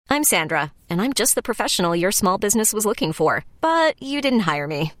I'm Sandra, and I'm just the professional your small business was looking for. But you didn't hire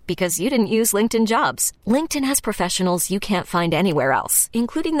me because you didn't use LinkedIn Jobs. LinkedIn has professionals you can't find anywhere else,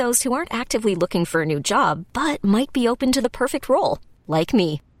 including those who aren't actively looking for a new job, but might be open to the perfect role, like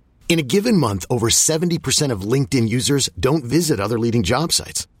me. In a given month, over 70% of LinkedIn users don't visit other leading job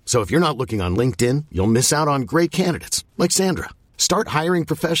sites. So if you're not looking on LinkedIn, you'll miss out on great candidates like Sandra. Start hiring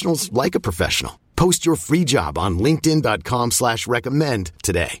professionals like a professional. Post your free job on linkedin.com/recommend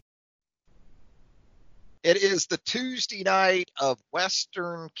today. It is the Tuesday night of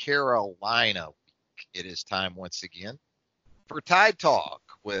Western Carolina week. It is time once again for Tide Talk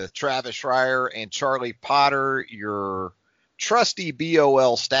with Travis Schreier and Charlie Potter, your trusty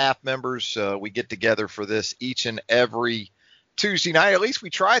BOL staff members. We get together for this each and every Tuesday night. At least we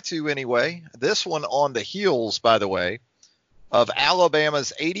try to anyway. This one on the heels, by the way, of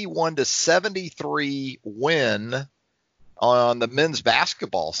Alabama's 81-73 win on the men's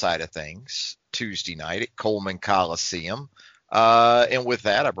basketball side of things Tuesday night at Coleman Coliseum. And with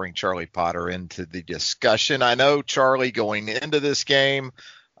that, I bring Charlie Potter into the discussion. I know, Charlie, going into this game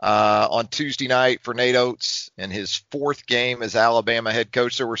on Tuesday night for Nate Oates in his fourth game as Alabama head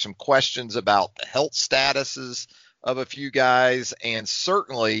coach, there were some questions about the health statuses of a few guys, and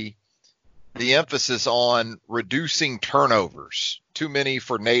certainly the emphasis on reducing turnovers. Too many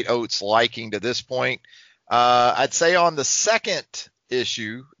for Nate Oates' liking to this point. I'd say on the second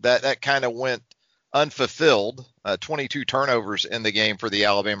issue, that kind of went unfulfilled. 22 turnovers in the game for the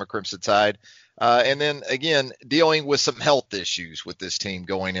Alabama Crimson Tide. And then, again, dealing with some health issues with this team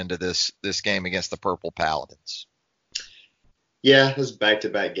going into this game against the Purple Paladins. Yeah, it was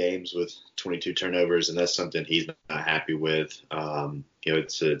back-to-back games with 22 turnovers, and that's something he's not happy with.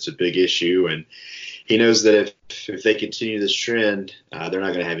 It's a big issue, and he knows that if they continue this trend, they're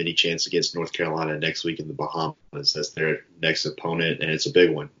not going to have any chance against North Carolina next week in the Bahamas. That's their next opponent, and it's a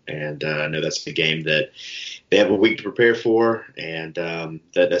big one. And I know that's a game that they have a week to prepare for, and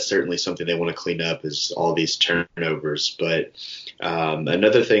that's certainly something they want to clean up is all these turnovers. But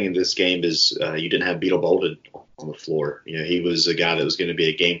another thing in this game is you didn't have Beetle Bolden on the floor. He was a guy that was going to be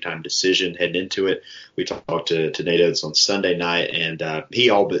a game-time decision heading into it. We talked to Nate Oates on Sunday night, and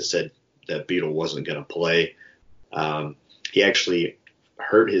he all but said that Beetle wasn't going to play. He actually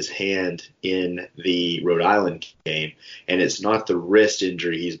hurt his hand in the Rhode Island game, and it's not the wrist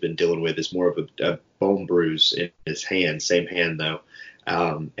injury he's been dealing with. It's more of a bone bruise in his hand, same hand though.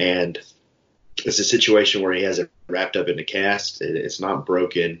 And it's a situation where he has it wrapped up in a cast. It's not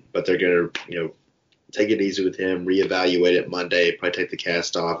broken, but they're going to, take it easy with him, reevaluate it Monday, probably take the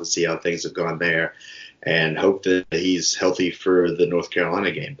cast off and see how things have gone there, and hope that he's healthy for the North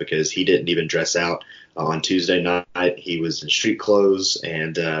Carolina game, because he didn't even dress out on Tuesday night. He was in street clothes,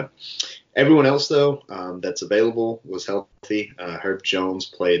 and everyone else, though, that's available was healthy. Herb Jones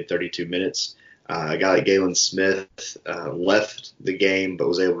played 32 minutes. A guy like Galen Smith left the game but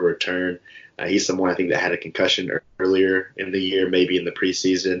was able to return. He's someone I think that had a concussion earlier in the year, maybe in the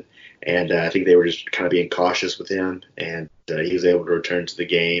preseason. And I think they were just kind of being cautious with him, and he was able to return to the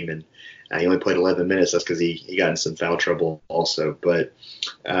game. And he only played 11 minutes. That's because he got in some foul trouble also. But,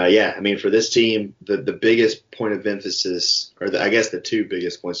 for this team, the biggest point of emphasis, I guess the two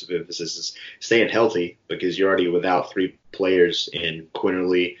biggest points of emphasis is staying healthy, because you're already without three players in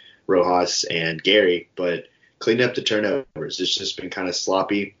Quinterly, Rojas, and Gary. But clean up the turnovers. It's just been kind of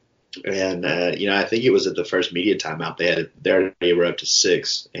sloppy. And, I think it was at the first media timeout they were up to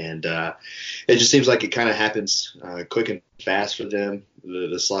 6. And it just seems like it kind of happens quick and fast for them,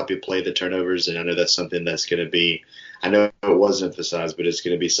 the sloppy play, the turnovers. And I know that's something that's going to be – I know it was emphasized, but it's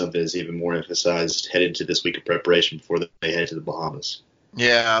going to be something that's even more emphasized heading to this week of preparation before they head to the Bahamas.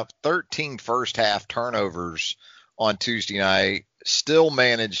 Yeah, 13 first-half turnovers on Tuesday night. Still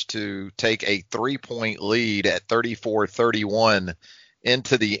managed to take a 3-point lead at 34-31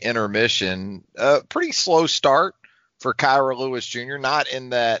 into the intermission. Pretty slow start for Kyra Lewis Jr., not in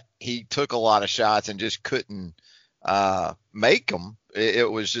that he took a lot of shots and just couldn't make them. It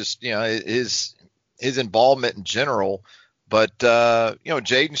was just, his involvement in general. But,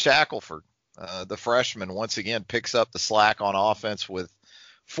 Jaden Shackelford, the freshman, once again picks up the slack on offense with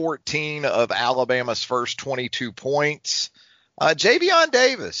 14 of Alabama's first 22 points. Javion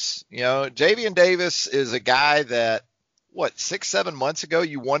Davis, Javion Davis is a guy that, 6-7 months ago,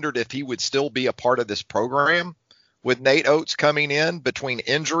 you wondered if he would still be a part of this program with Nate Oates coming in between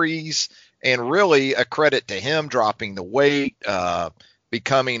injuries, and really a credit to him dropping the weight,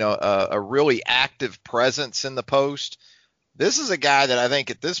 becoming a really active presence in the post. This is a guy that I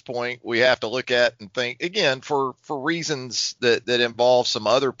think at this point we have to look at and think, again, for reasons that involve some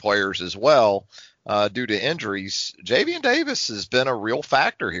other players as well. due to injuries. Javian Davis has been a real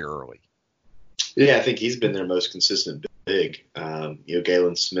factor here early. Yeah, I think he's been their most consistent big.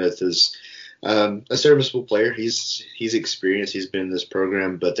 Galen Smith is a serviceable player. He's experienced. He's been in this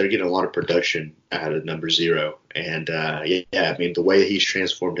program, but they're getting a lot of production out of number 0. And I mean, the way he's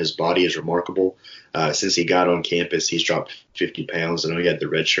transformed his body is remarkable. Since he got on campus, he's dropped 50 pounds. I know he had the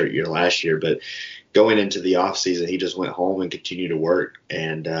redshirt year last year, but going into the offseason, he just went home and continued to work.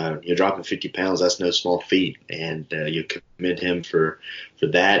 And you're dropping 50 pounds, that's no small feat. And you commend him for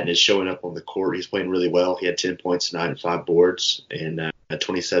that, and is showing up on the court. He's playing really well. He had 10 points tonight and 5 boards in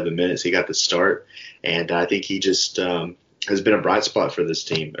 27 minutes. He got the start, and I think he just has been a bright spot for this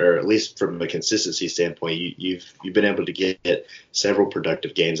team, or at least from a consistency standpoint. You've been able to get several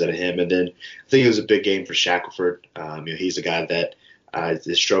productive games out of him. And then I think it was a big game for Shackelford. He's a guy that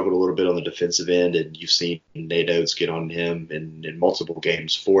has struggled a little bit on the defensive end, and you've seen Nate Oates get on him in multiple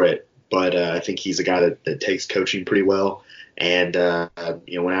games for it. But I think he's a guy that takes coaching pretty well, and went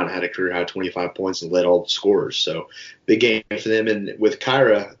out and had a career high 25 points and led all the scorers. So big game for them. And with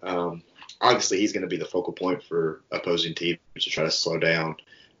Kyra, obviously he's going to be the focal point for opposing teams to try to slow down,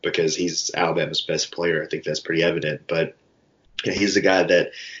 because he's Alabama's best player. I think that's pretty evident. But he's the guy that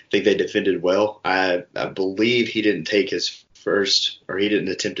I think they defended well. I believe he didn't attempt his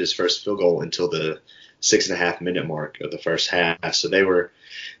first field goal until the 6.5 minute mark of the first half. So they were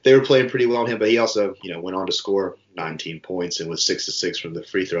playing pretty well on him, but he also, went on to score 19 points and was 6-6 from the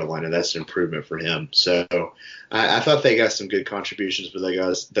free throw line, and that's an improvement for him. So I thought they got some good contributions for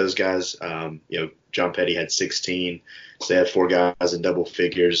those guys. John Petty had 16, so they had 4 guys in double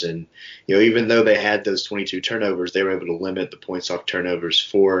figures, and even though they had those 22 turnovers, they were able to limit the points off turnovers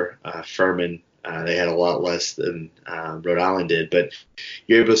for Furman. They had a lot less than Rhode Island did, but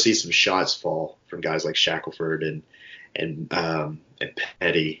you're able to see some shots fall from guys like Shackelford and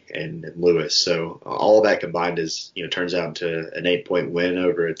Petty and Lewis. So all that combined turns out into an 8-point win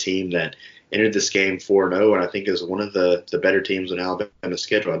over a team that entered this game 4-0, and I think is one of the better teams on Alabama's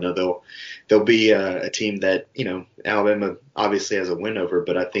schedule. I know they'll be a team that Alabama obviously has a win over,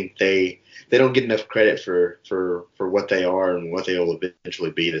 but I think they don't get enough credit for what they are and what they will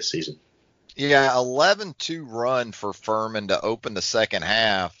eventually be this season. Yeah, 11-2 run for Furman to open the second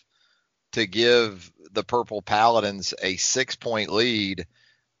half to give the Purple Paladins a 6-point lead.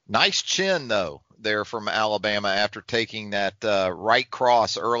 Nice chin, though, there from Alabama after taking that right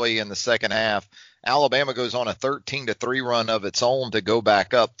cross early in the second half. Alabama goes on a 13-3 run of its own to go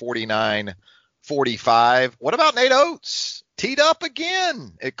back up 49-45. What about Nate Oates? Teed up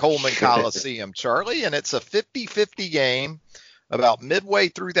again at Coleman Coliseum, Charlie, and it's a 50-50 game. About midway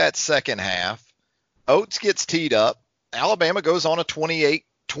through that second half, Oates gets teed up. Alabama goes on a 20-8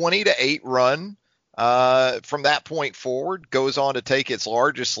 run from that point forward, goes on to take its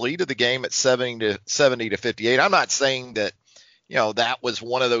largest lead of the game at 70-58. I'm not saying that, that was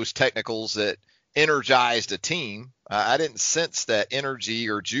one of those technicals that energized a team. I didn't sense that energy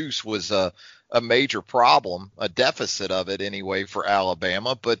or juice was a major problem, a deficit of it anyway for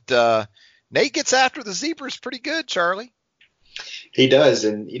Alabama. But Nate gets after the Zebras pretty good, Charlie. He does,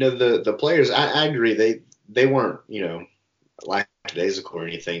 and the players. I agree. They weren't lackadaisical or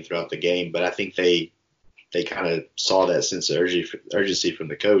anything throughout the game, but I think they kind of saw that sense of urgency from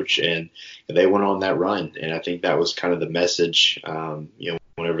the coach, and they went on that run. And I think that was kind of the message.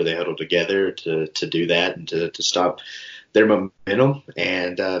 Whenever they huddled together to do that and to stop their momentum,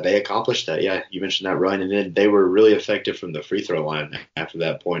 and they accomplished that. Yeah, you mentioned that run, and then they were really effective from the free throw line after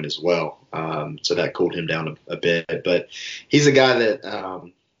that point as well. So that cooled him down a bit. But he's a guy that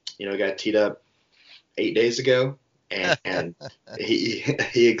got teed up 8 days ago, and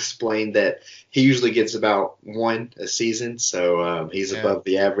he explained that he usually gets about 1 a season, so he's above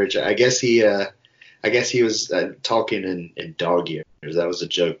the average. I guess he was talking in dog years. That was a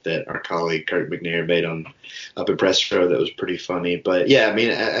joke that our colleague Kirk McNair made up at Press Row that was pretty funny. But yeah, I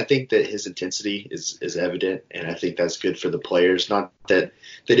mean, I think that his intensity is evident, and I think that's good for the players. Not that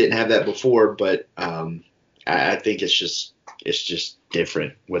they didn't have that before, but I think it's just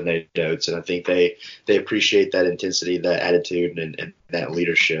different when they do it. And I think they appreciate that intensity, that attitude, and that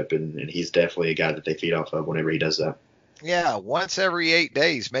leadership. And he's definitely a guy that they feed off of whenever he does that. Yeah, once every 8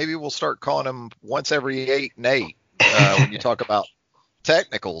 days. Maybe we'll start calling him once every 8 Nate when you talk about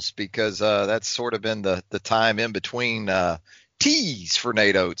technicals, because that's sort of been the time in between tees for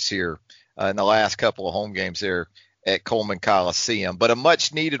Nate Oates here in the last couple of home games there at Coleman Coliseum. But a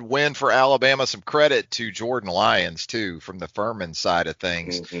much-needed win for Alabama. Some credit to Jordan Lyons, too, from the Furman side of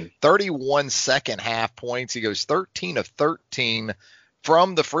things. 31 second-half points. He goes 13 of 13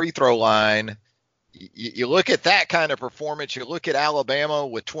 from the free throw line. you look at that kind of performance, you look at Alabama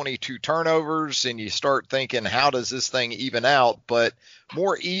with 22 turnovers, and you start thinking, how does this thing even out? But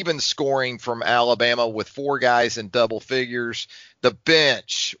more even scoring from Alabama with 4 guys in double figures. The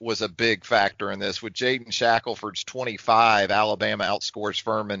bench was a big factor in this. With Jaden Shackelford's 25, Alabama outscores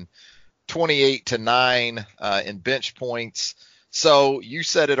Furman 28-9 in bench points. So you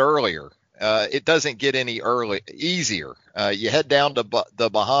said it earlier. It doesn't get any easier. You head down to the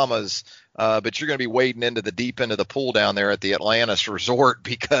Bahamas, but you're going to be wading into the deep end of the pool down there at the Atlantis Resort,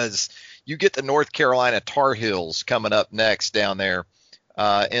 because you get the North Carolina Tar Heels coming up next down there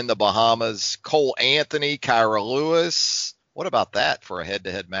in the Bahamas. Cole Anthony, Kyra Lewis. What about that for a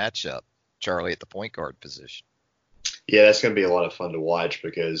head-to-head matchup, Charlie, at the point guard position? Yeah, that's going to be a lot of fun to watch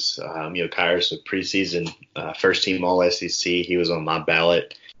because, Kyra's a preseason first-team All-SEC. He was on my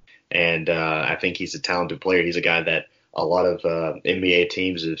ballot, and I think he's a talented player. He's a guy that a lot of NBA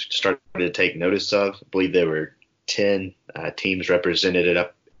teams have started to take notice of. I believe there were 10 teams represented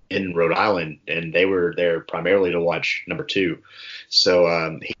up in Rhode Island, and they were there primarily to watch number 2.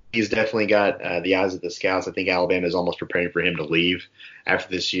 So he's definitely got the eyes of the scouts. I think Alabama is almost preparing for him to leave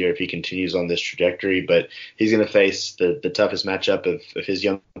after this year if he continues on this trajectory. But he's going to face the toughest matchup of his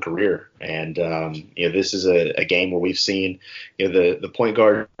young career. And, this is a game where we've seen, the point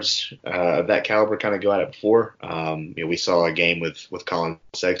guards of that caliber kind of go at it before. We saw a game with Colin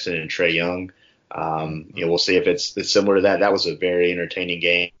Sexton and Trae Young. We'll see if it's similar to that. That was a very entertaining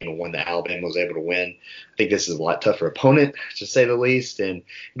game, one that Alabama was able to win. I think this is a lot tougher opponent, to say the least, and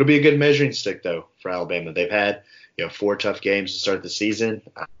it'll be a good measuring stick, though, for Alabama. They've had 4 tough games to start the season.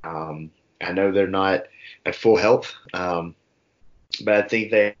 I know they're not at full health, but I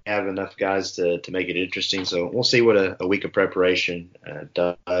think they have enough guys to make it interesting. So we'll see what a week of preparation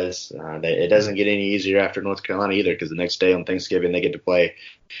does. It doesn't get any easier after North Carolina either, because the next day on Thanksgiving they get to play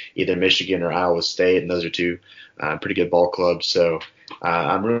either Michigan or Iowa State, and those are 2 pretty good ball clubs. So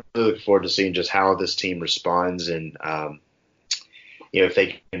I'm really looking forward to seeing just how this team responds, and if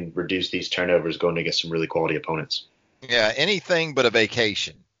they can reduce these turnovers going against some really quality opponents. Yeah, anything but a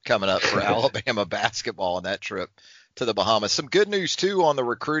vacation coming up for Alabama basketball on that trip to the Bahamas. Some good news, too, on the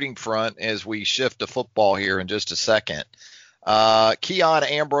recruiting front as we shift to football here in just a second. Keon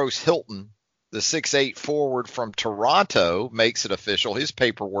Ambrose Hilton, the 6'8" forward from Toronto, makes it official. His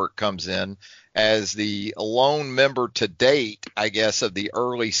paperwork comes in as the lone member to date, I guess, of the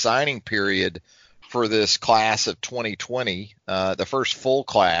early signing period for this class of 2020, the first full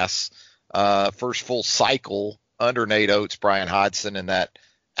class, first full cycle under Nate Oates, Brian Hodgson, and that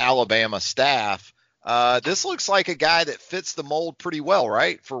Alabama staff. This looks like a guy that fits the mold pretty well,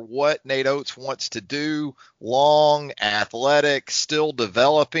 right, for what Nate Oates wants to do. Long, athletic, still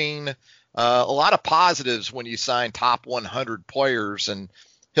developing. A lot of positives when you sign top 100 players, and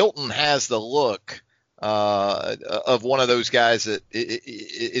Hilton has the look of one of those guys that,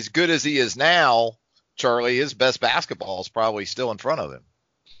 as good as he is now, Charlie, his best basketball is probably still in front of him.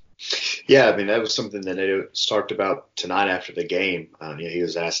 Yeah, I mean, that was something that Nate Oates talked about tonight after the game. He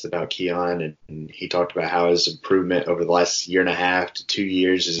was asked about Keon, and he talked about how his improvement over the last 1.5 to 2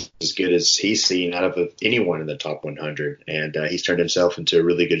 years is as good as he's seen out of anyone in the top 100. And he's turned himself into a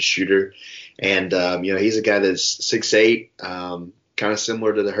really good shooter. And, he's a guy that's 6'8", kind of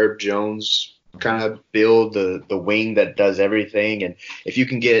similar to the Herb Jones kind of build, the wing that does everything. And if you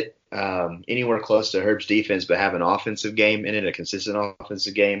can get anywhere close to Herb's defense but have an offensive game in it, a consistent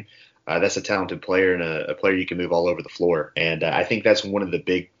offensive game, that's a talented player and a player you can move all over the floor. And I think that's one of the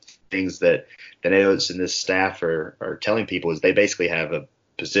big things that the Nate Oates and this staff are telling people is they basically have a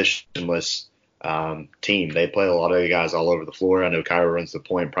positionless team. They play a lot of guys all over the floor. I know Kyra runs the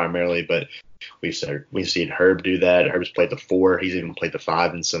point primarily, but we've seen Herb do that. Herb's played the 4. He's even played the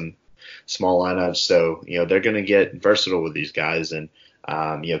 5 in some small lineups. So, they're going to get versatile with these guys. And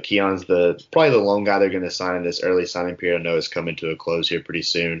Keon's probably the lone guy they're going to sign in this early signing period. I know it's coming to a close here pretty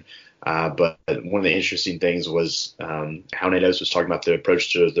soon. But one of the interesting things was how Nate Oates was talking about the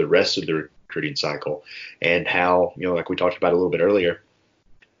approach to the rest of the recruiting cycle, and how, like we talked about a little bit earlier,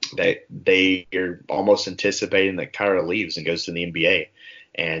 that they are almost anticipating that Kyra leaves and goes to the NBA.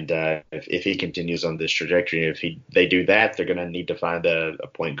 And if he continues on this trajectory, if they do that, they're going to need to find a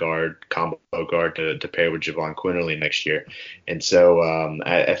point guard, combo guard to pair with Javon Quinterly next year. And so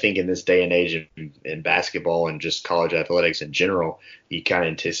I think in this day and age in basketball and just college athletics in general, you kind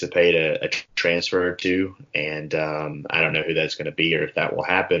of anticipate a transfer or two. And I don't know who that's going to be or if that will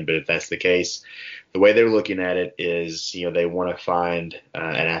happen. But if that's the case, the way they're looking at it is, they want to find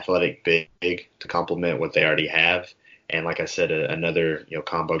an athletic big to complement what they already have. And like I said, another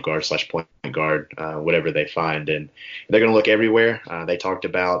combo guard / point guard, whatever they find. And they're going to look everywhere. They talked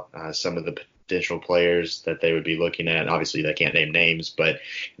about some of the potential players that they would be looking at. And obviously, they can't name names, but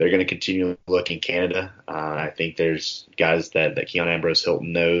they're going to continue to look in Canada. I think there's guys that Keon Ambrose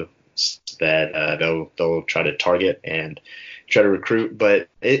Hilton knows that they'll try to target and try to recruit, but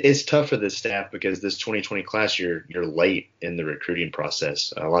it's tough for this staff because this 2020 class, you're late in the recruiting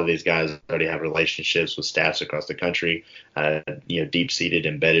process. A lot of these guys already have relationships with staffs across the country, deep-seated,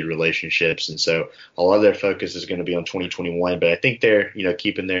 embedded relationships, and so a lot of their focus is going to be on 2021. But I think they're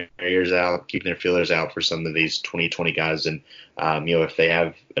keeping their ears out, keeping their feelers out for some of these 2020 guys, and if they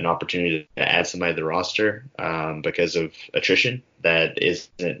have an opportunity to add somebody to the roster because of attrition that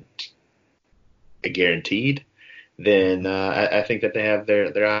isn't guaranteed, then I think that they have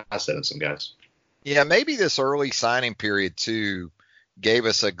their eyes set on some guys. Yeah, maybe this early signing period, too, gave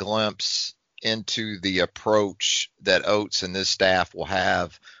us a glimpse into the approach that Oates and this staff will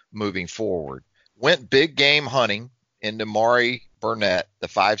have moving forward. Went big game hunting into Mari Burnett, the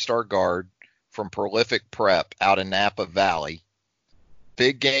 5-star guard from Prolific Prep out in Napa Valley.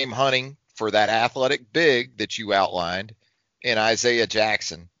 Big game hunting for that athletic big that you outlined in Isaiah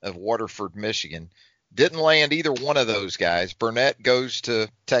Jackson of Waterford, Michigan. Didn't land either one of those guys. Burnett goes to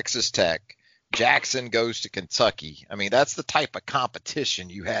Texas Tech. Jackson goes to Kentucky. I mean, that's the type of competition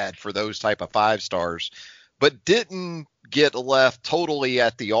you had for those type of 5-stars, but didn't get left totally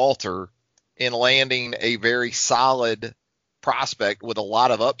at the altar in landing a very solid prospect with a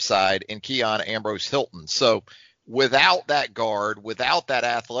lot of upside in Keon Ambrose Hilton. So without that guard, without that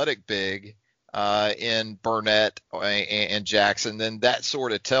athletic big in Burnett and Jackson, then that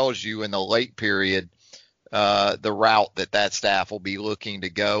sort of tells you in the late period the route that staff will be looking to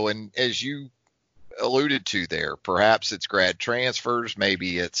go. And as you alluded to there, perhaps it's grad transfers,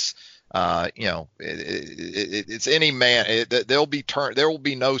 maybe it's it's any man. There will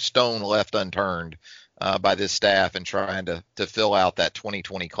be no stone left unturned by this staff in trying to fill out that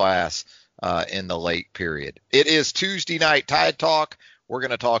 2020 class in the late period. It is Tuesday night Tide Talk. We're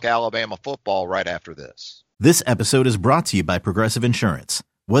going to talk Alabama football right after this. This episode is brought to you by Progressive Insurance.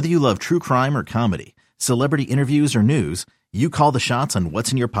 Whether you love true crime or comedy, celebrity interviews or news, you call the shots on what's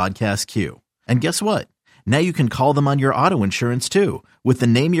in your podcast queue. And guess what? Now you can call them on your auto insurance too with the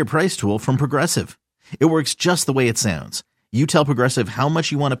Name Your Price tool from Progressive. It works just the way it sounds. You tell Progressive how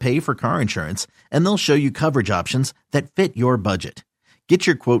much you want to pay for car insurance, and they'll show you coverage options that fit your budget. Get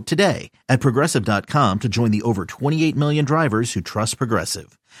your quote today at Progressive.com to join the over 28 million drivers who trust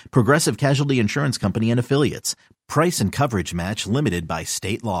Progressive. Progressive Casualty Insurance Company and Affiliates. Price and coverage match limited by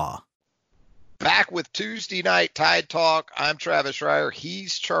state law. Back with Tuesday night Tide Talk. I'm Travis Schreier.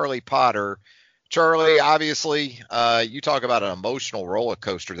 He's Charlie Potter. Charlie, obviously, you talk about an emotional roller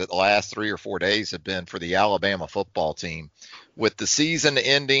coaster that the last 3 or 4 days have been for the Alabama football team, with the season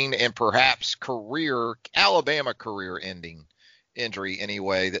ending and perhaps Alabama career ending injury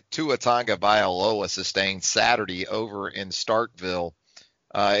anyway, that Tua Tagovailoa sustained Saturday over in Starkville.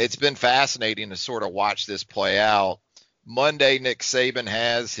 It's been fascinating to sort of watch this play out. Monday, Nick Saban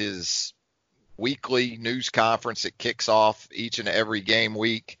has his weekly news conference that kicks off each and every game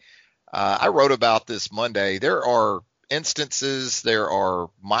week. I wrote about this Monday. There are instances, there are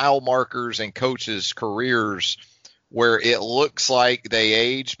mile markers in coaches' careers where it looks like they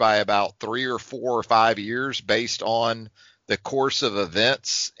age by about 3 or 4 or 5 years based on the course of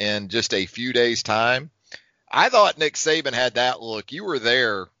events in just a few days' time. I thought Nick Saban had that look. You were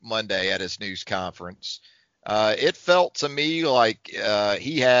there Monday at his news conference. It felt to me like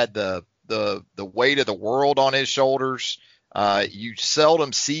he had the weight of the world on his shoulders. You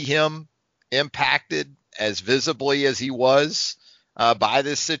seldom see him impacted as visibly as he was by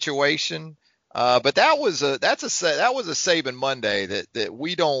this situation. But that was a Saban Monday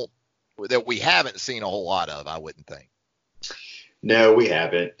that we haven't seen a whole lot of, I wouldn't think. No, we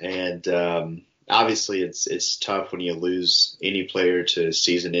haven't. And obviously it's tough when you lose any player to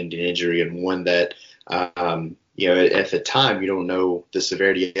season-ending injury, and one that at the time you don't know the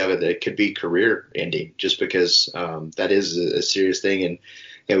severity of it, that it could be career-ending, just because that is a serious thing.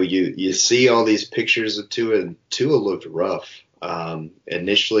 And you see all these pictures of Tua, and Tua looked rough.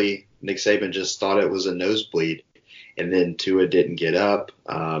 Initially, Nick Saban just thought it was a nosebleed, and then Tua didn't get up.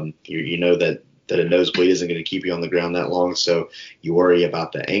 You know that a nosebleed isn't going to keep you on the ground that long, so you worry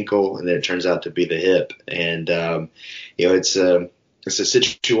about the ankle, and then it turns out to be the hip. And it's a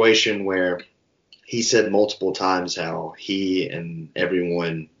situation where he said multiple times how he and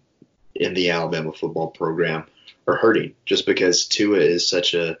everyone in the Alabama football program are hurting, just because Tua is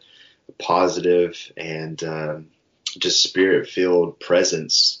such a positive and just spirit-filled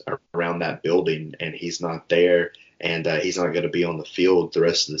presence around that building, and he's not there, and he's not going to be on the field the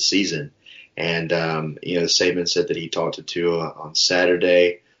rest of the season. And Saban said that he talked to Tua on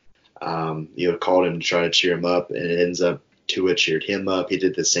Saturday. called him to try to cheer him up, and it ends up Tua cheered him up. He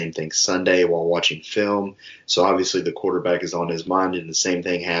did the same thing Sunday while watching film. So obviously the quarterback is on his mind, and the same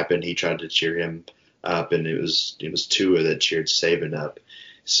thing happened. He tried to cheer him up, and it was Tua that cheered Saban up.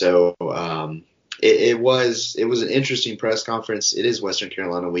 So it was an interesting press conference. It is Western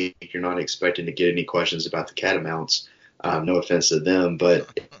Carolina week. You're not expecting to get any questions about the Catamounts. No offense to them,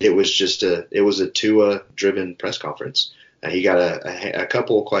 but it was a Tua-driven press conference. He got a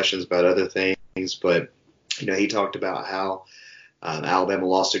couple of questions about other things, but he talked about how Alabama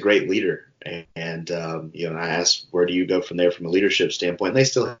lost a great leader, and I asked, where do you go from there from a leadership standpoint? And they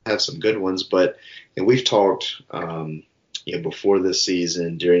still have some good ones, but we've talked before this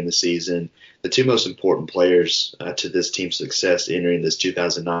season, during the season, the two most important players to this team's success entering this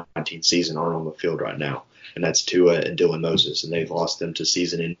 2019 season aren't on the field right now, and that's Tua and Dylan Moses, and they've lost them to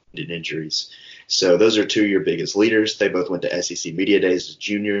season-ending injuries. So those are two of your biggest leaders. They both went to SEC Media Days as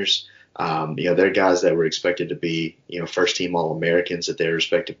juniors. They're guys that were expected to be, first-team All-Americans at their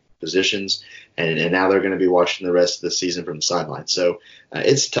respective positions, and now they're going to be watching the rest of the season from the sidelines. So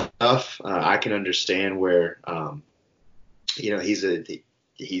it's tough. I can understand where,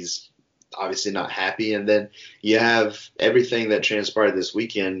 he's obviously not happy, and then you have everything that transpired this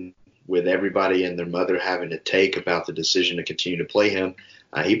weekend with everybody and their mother having to take about the decision to continue to play him.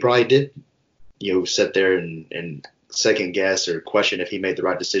 He probably did, sit there and second guess or question if he made the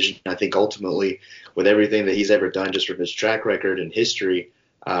right decision. I think ultimately, with everything that he's ever done, just from his track record and history,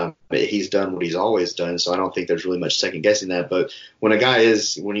 he's done what he's always done. So I don't think there's really much second guessing that. But when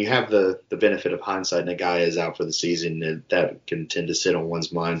you have the benefit of hindsight and a guy is out for the season, that can tend to sit on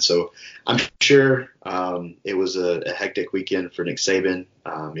one's mind. So I'm sure it was a hectic weekend for Nick Saban,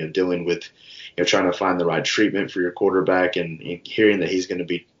 dealing with, trying to find the right treatment for your quarterback and hearing that he's going to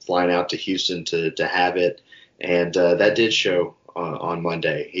be flying out to Houston to have it. And that did show on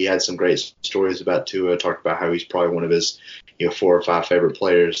Monday. He had some great stories about Tua, talked about how he's probably one of his 4 or 5 favorite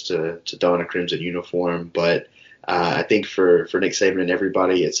players to don a crimson uniform. But I think for Nick Saban and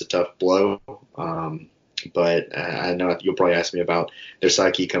everybody, it's a tough blow. But I know you'll probably ask me about their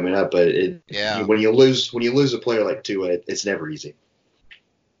psyche coming up. But when you lose a player like Tua, it's never easy.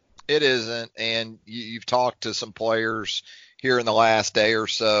 It isn't. And you've talked to some players here in the last day or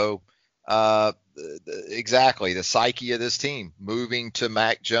so. Exactly the psyche of this team moving to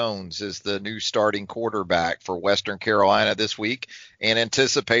Mac Jones as the new starting quarterback for Western Carolina this week and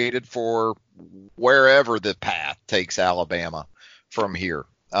anticipated for wherever the path takes Alabama from here.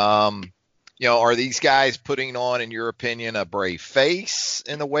 Are these guys putting on, in your opinion, a brave face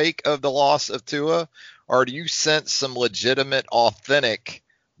in the wake of the loss of Tua, or do you sense some legitimate, authentic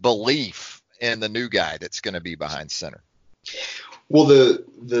belief in the new guy that's going to be behind center? Well,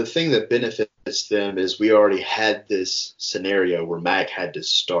 the thing that benefits them is we already had this scenario where Mac had to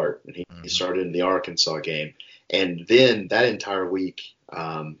start, and he started in the Arkansas game. And then that entire week,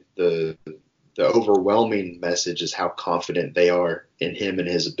 the overwhelming message is how confident they are in him and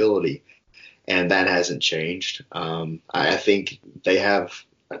his ability. And that hasn't changed. I think they have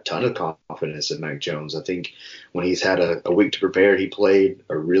a ton of confidence in Mac Jones. I think when he's had a week to prepare, he played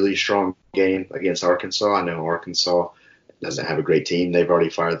a really strong game against Arkansas. I know Arkansas doesn't have a great team. They've already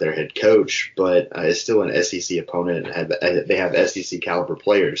fired their head coach, but it's still an SEC opponent, and they have SEC caliber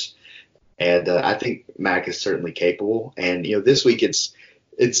players. And I think Mac is certainly capable. And this week it's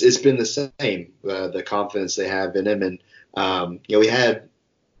been the same. The confidence they have in him, and we had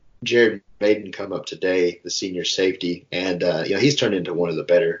Jared Maiden come up today, the senior safety, and he's turned into one of the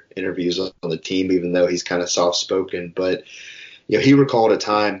better interviews on the team, even though he's kind of soft spoken. But he recalled a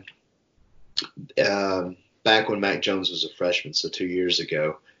time. Back when Mac Jones was a freshman, so 2 years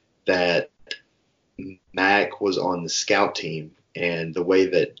ago, that Mac was on the scout team. And the way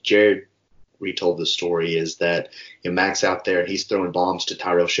that Jared retold the story is that Mac's out there and he's throwing bombs to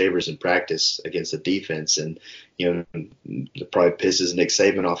Tyrell Shavers in practice against the defense. And, it probably pisses Nick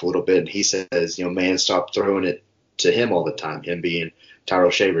Saban off a little bit. And he says, man, stop throwing it to him all the time, him being Tyrell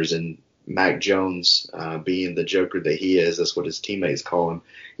Shavers. And Mac Jones, being the joker that he is, that's what his teammates call him.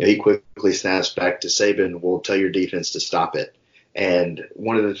 He quickly snaps back to Saban, "We'll tell your defense to stop it." And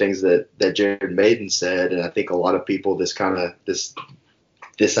one of the things that Jared Maiden said, and I think a lot of people this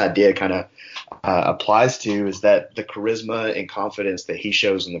idea kind of applies to, is that the charisma and confidence that he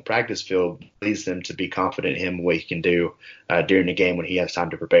shows in the practice field leads them to be confident in him and what he can do during the game when he has time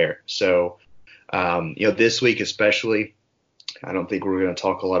to prepare. So, this week especially, I don't think we're going to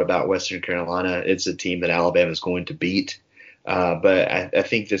talk a lot about Western Carolina. It's a team that Alabama is going to beat. But I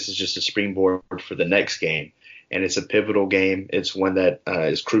think this is just a springboard for the next game. and it's a pivotal game. It's one that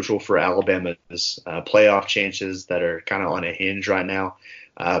is crucial for Alabama's playoff chances that are kind of on a hinge right now.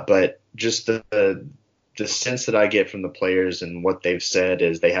 But just the sense that I get from the players and what they've said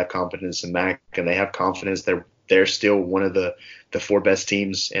is they have confidence in Mac, and they have confidence that they're still one of the 4 best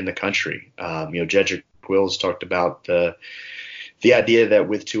teams in the country. Jedrick Wills talked about the idea that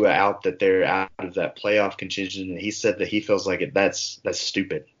with Tua out, that they're out of that playoff contention, and he said that he feels like that's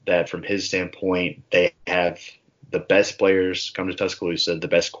stupid. That from his standpoint, they have the best players come to Tuscaloosa, the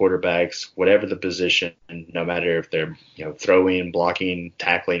best quarterbacks, whatever the position, no matter if they're throwing, blocking,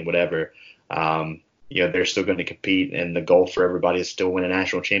 tackling, whatever. They're still going to compete, and the goal for everybody is still win a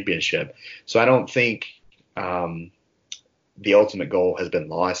national championship. So I don't think the ultimate goal has been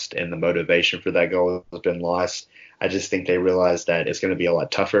lost, and the motivation for that goal has been lost. I just think they realize that it's going to be a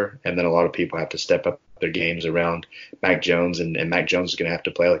lot tougher, and then a lot of people have to step up their games around Mac Jones, and Mac Jones is going to have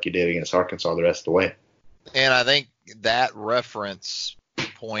to play like he did against Arkansas the rest of the way. And I think that reference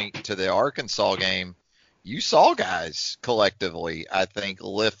point to the Arkansas game, you saw guys collectively, I think,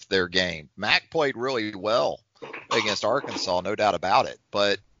 lift their game. Mac played really well against Arkansas, no doubt about it.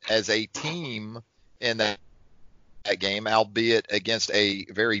 But as a team in that game, albeit against a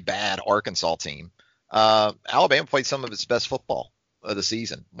very bad Arkansas team, Alabama played some of its best football of the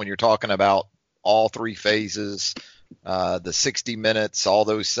season. When you're talking about all 3 phases, the 60 minutes, all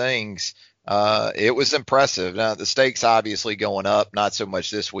those things, it was impressive. Now, the stakes obviously going up, not so much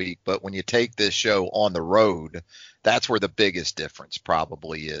this week, but when you take this show on the road, that's where the biggest difference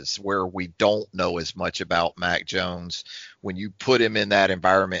probably is, where we don't know as much about Mac Jones. When you put him in that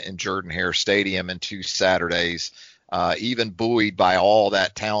environment in Jordan-Hare Stadium in 2 Saturdays, even buoyed by all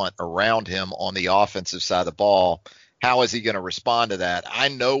that talent around him on the offensive side of the ball, how is he going to respond to that? I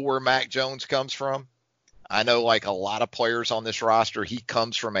know where Mac Jones comes from. I know, like a lot of players on this roster, he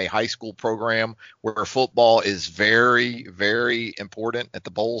comes from a high school program where football is very, very important at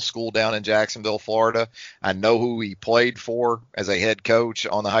the Bolles School down in Jacksonville, Florida. I know who he played for as a head coach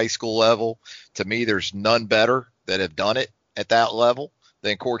on the high school level. To me, there's none better that have done it at that level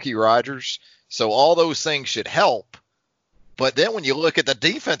than Corky Rogers. So all those things should help. But then when you look at the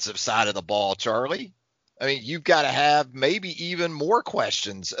defensive side of the ball, Charlie, I mean, you've got to have maybe even more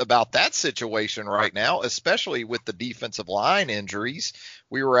questions about that situation right now, especially with the defensive line injuries.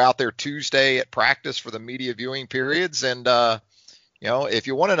 We were out there Tuesday at practice for the media viewing periods. And, if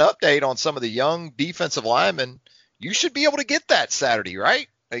you want an update on some of the young defensive linemen, you should be able to get that Saturday, right,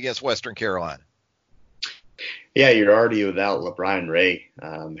 against Western Carolina. Yeah, you're already without LeBron Ray,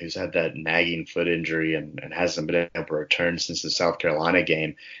 who's had that nagging foot injury and hasn't been able to return since the South Carolina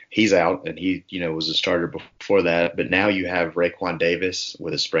game. He's out, and he, was a starter before that. But now you have Raekwon Davis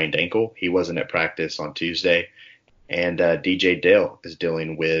with a sprained ankle. He wasn't at practice on Tuesday. And DJ Dale is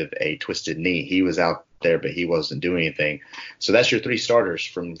dealing with a twisted knee. He was out there, but he wasn't doing anything. So that's your 3 starters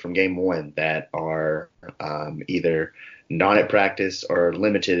from game 1 that are either not at practice or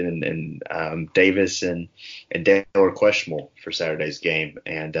limited, and Davis and Dale are questionable for Saturday's game.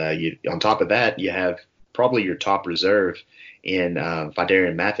 And on top of that, you have probably your top reserve in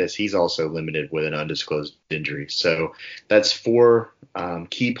Phidarian Mathis. He's also limited with an undisclosed injury. So that's 4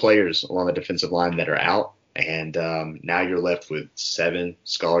 key players along the defensive line that are out. And now you're left with 7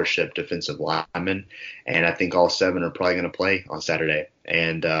 scholarship defensive linemen, and I think all 7 are probably going to play on Saturday.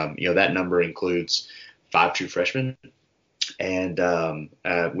 And that number includes 5 true freshmen. And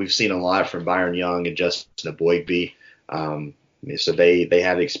we've seen a lot from Byron Young and Justin Aboigbe. So they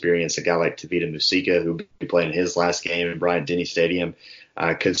have experience. A guy like Tavita Musika, who will be playing his last game in Bryant-Denny Stadium,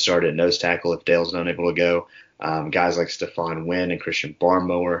 could start at nose tackle if Dale's not able to go. Guys like Stephon Wynn and Christian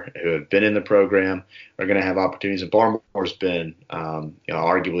Barmore, who have been in the program, are going to have opportunities. And Barmore's been,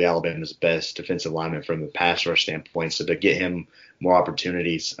 arguably Alabama's best defensive lineman from a pass rush standpoint. So to get him more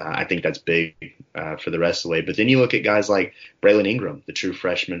opportunities, I think that's big for the rest of the way. But then you look at guys like Braylon Ingram, the true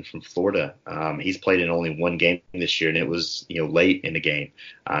freshman from Florida. He's played in only 1 game this year, and it was late in the game.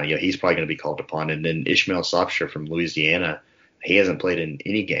 He's probably going to be called upon. And then Ishmael Sopsher from Louisiana. He hasn't played in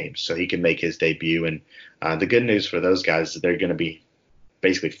any games, so he can make his debut. And the good news for those guys is they're going to be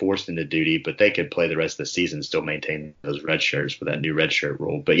basically forced into duty, but they could play the rest of the season and still maintain those red shirts for that new red shirt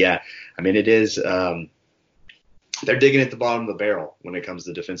rule. But, yeah, I mean, it is they're digging at the bottom of the barrel when it comes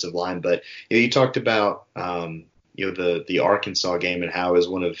to defensive line. But you talked about the Arkansas game and how it was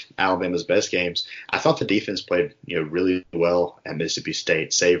one of Alabama's best games. I thought the defense played really well at Mississippi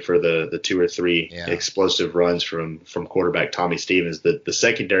State, save for the 2 or 3 explosive runs from quarterback Tommy Stevens. The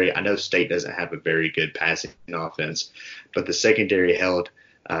secondary, I know State doesn't have a very good passing offense, but the secondary held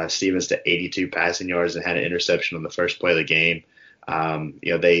Stevens to 82 passing yards and had an interception on the first play of the game.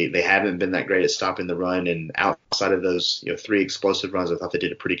 They haven't been that great at stopping the run, and outside of those 3 explosive runs, I thought they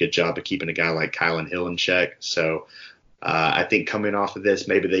did a pretty good job of keeping a guy like Kylan Hill in check. So I think coming off of this,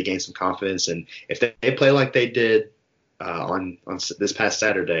 maybe they gain some confidence, and if they play like they did on this past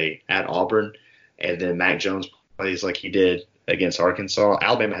Saturday at Auburn, and then Mac Jones plays like he did against Arkansas,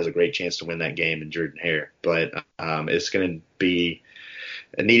 Alabama has a great chance to win that game in Jordan-Hare. But it's going to be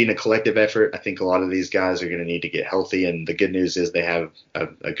needing a collective effort. I think a lot of these guys are going to need to get healthy, and the good news is they have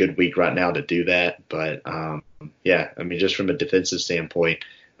a good week right now to do that. But, just from a defensive standpoint,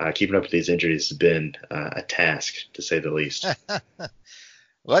 keeping up with these injuries has been a task, to say the least.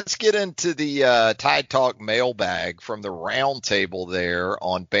 Let's get into the Tide Talk mailbag from the round table there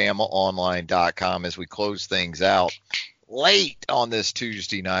on BamaOnline.com as we close things out late on this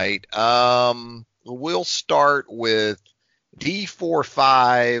Tuesday night. We'll start with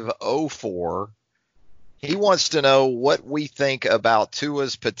D4504. He wants to know what we think about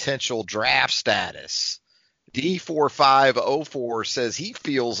Tua's potential draft status. D4504 says he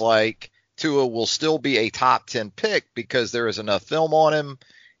feels like Tua will still be a top 10 pick because there is enough film on him.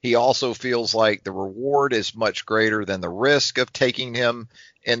 He also feels like the reward is much greater than the risk of taking him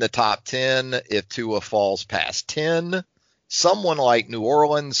in the top 10 if Tua falls past 10. Someone like New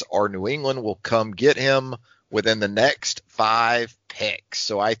Orleans or New England will come get him within the next 5 picks.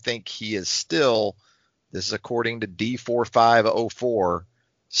 So I think he is still, this is according to D4504,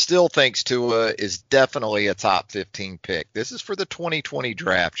 still thinks Tua is definitely a top 15 pick. This is for the 2020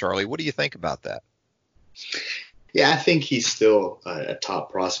 draft. Charlie, what do you think about that? Yeah, I think he's still a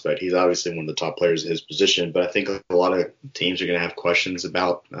top prospect. He's obviously one of the top players in his position, but I think a lot of teams are going to have questions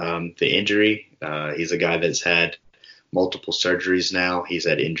about the injury. He's a guy that's had multiple surgeries now. He's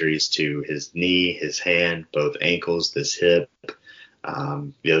had injuries to his knee, his hand, both ankles, this hip,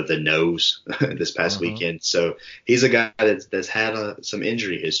 the nose this past weekend. So he's a guy that's had some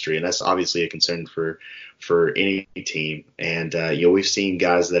injury history, and that's obviously a concern for any team. And we've seen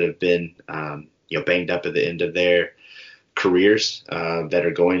guys that have been banged up at the end of their careers that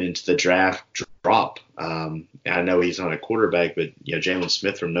are going into the draft drop. I know he's not a quarterback, but Jalen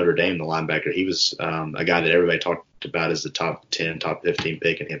Smith from Notre Dame, the linebacker, he was a guy that everybody talked about as the top 10, top 15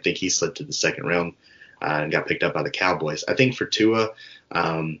 pick, and I think he slipped to the second round and got picked up by the Cowboys. I think for Tua,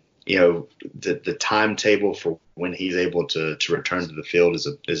 the timetable for when he's able to return to the field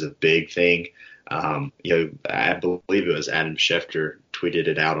is a big thing. I believe it was Adam Schefter tweeted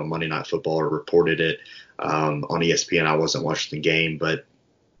it out on Monday Night Football or reported it on ESPN. I wasn't watching the game, but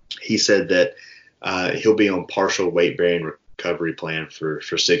he said that he'll be on partial weight-bearing recovery plan for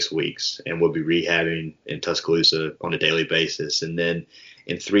 6 weeks and will be rehabbing in Tuscaloosa on a daily basis. And then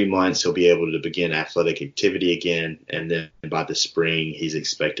in 3 months, he'll be able to begin athletic activity again. And then by the spring, he's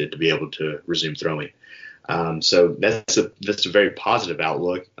expected to be able to resume throwing. So that's a very positive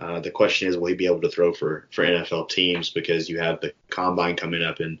outlook. The question is, will he be able to throw for NFL teams? Because you have the combine coming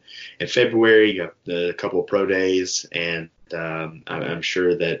up in February, you have a couple of pro days, and I'm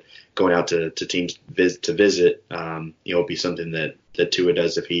sure that going out to teams to visit, will be something that Tua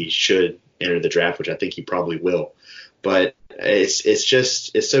does if he should enter the draft, which I think he probably will. But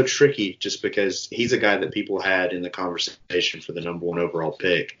it's so tricky just because he's a guy that people had in the conversation for the number 1 overall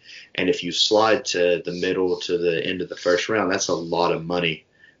pick. And if you slide to the middle to the end of the first round, that's a lot of money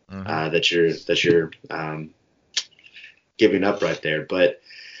that you're giving up right there. But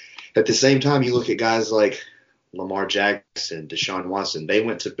at the same time, you look at guys like Lamar Jackson, Deshaun Watson, they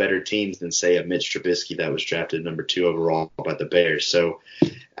went to better teams than, say, a Mitch Trubisky that was drafted number 2 overall by the Bears. So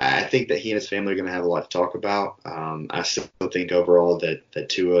I think that he and his family are going to have a lot to talk about. I still think overall that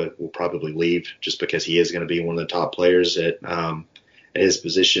Tua will probably leave just because he is going to be one of the top players at his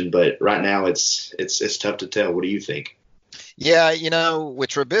position. But right now it's tough to tell. What do you think? Yeah,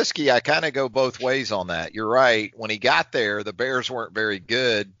 with Trubisky, I kind of go both ways on that. You're right. When he got there, the Bears weren't very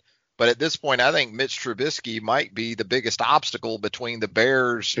good. But at this point, I think Mitch Trubisky might be the biggest obstacle between the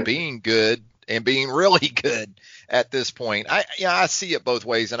Bears being good and being really good at this point. I see it both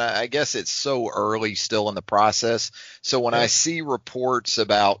ways, and I guess it's so early still in the process. So when I see reports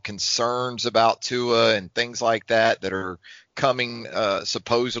about concerns about Tua and things like that are coming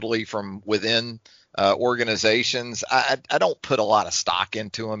supposedly from within organizations, I don't put a lot of stock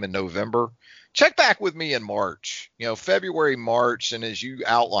into them in November. Check back with me in March, February, March, and as you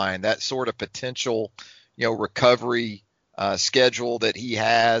outlined, that sort of potential, recovery schedule that he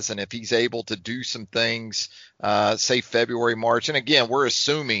has, and if he's able to do some things, say February, March, and again, we're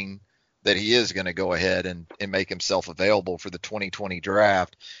assuming that he is going to go ahead and make himself available for the 2020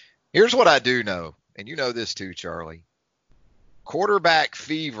 draft. Here's what I do know, and you know this too, Charlie. Quarterback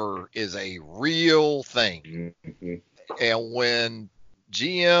fever is a real thing. And when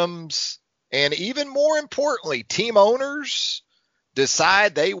GMs and even more importantly, team owners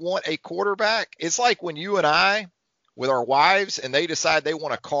decide they want a quarterback, it's like when you and I with our wives and they decide they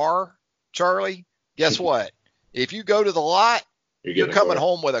want a car, Charlie, guess what? If you go to the lot, you're coming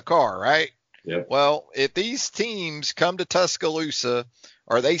home with a car, right? Yep. Well, if these teams come to Tuscaloosa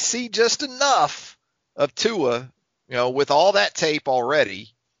or they see just enough of Tua, with all that tape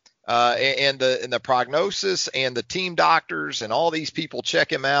already, and the prognosis and the team doctors and all these people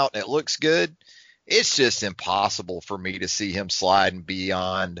check him out and it looks good, it's just impossible for me to see him sliding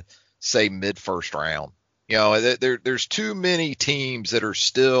beyond, say, mid-first round. There's too many teams that are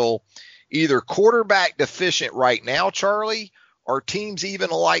still either quarterback deficient right now, Charlie, or teams even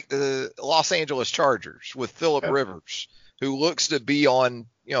like the Los Angeles Chargers with Phillip Rivers, who looks to be on,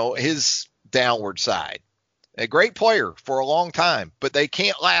 his downward side. A great player for a long time, but they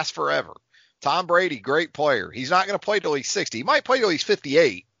can't last forever. Tom Brady, great player. He's not going to play till he's 60. He might play till he's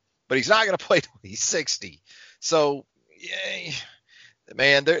 58, but he's not going to play till he's 60. So,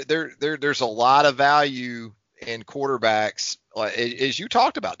 man, there's a lot of value in quarterbacks. As you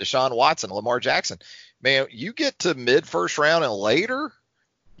talked about, Deshaun Watson, Lamar Jackson. Man, you get to mid-first round and later,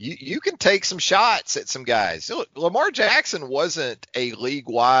 you can take some shots at some guys. Look, Lamar Jackson wasn't a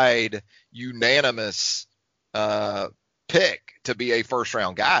league-wide unanimous pick to be a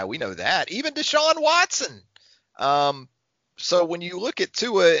first-round guy. We know that. Even Deshaun Watson. So when you look at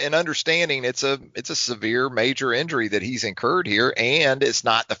Tua and understanding it's a severe major injury that he's incurred here, and it's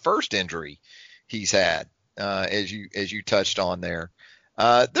not the first injury he's had, as you touched on there.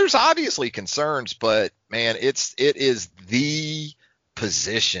 There's obviously concerns, but man, it is the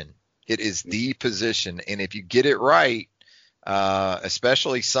position. It is the position, and if you get it right,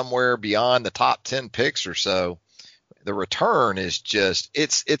 especially somewhere beyond the top 10 picks or so, the return is just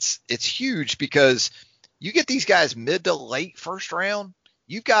it's huge, because you get these guys mid to late first round,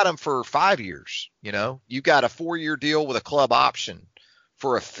 you've got them for 5 years. You've got a 4-year deal with a club option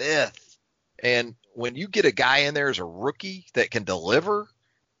for a fifth, and when you get a guy in there as a rookie that can deliver,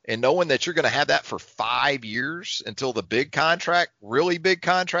 and knowing that you're going to have that for 5 years until the really big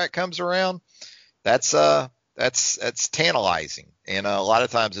contract comes around, that's tantalizing. And a lot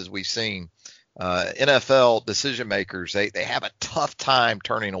of times, as we've seen, NFL decision makers, they have a tough time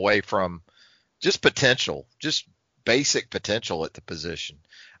turning away from just potential, just basic potential at the position.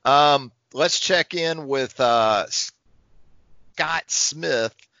 Let's check in with Scott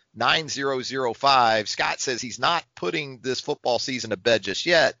Smith, 9005. Scott says he's not putting this football season to bed just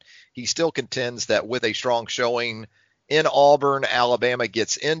yet. He still contends that with a strong showing in Auburn, Alabama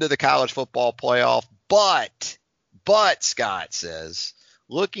gets into the college football playoff. But Scott says,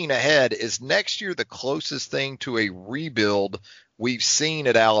 looking ahead, is next year the closest thing to a rebuild we've seen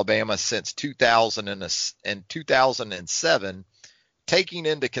at Alabama since 2000 and 2007, taking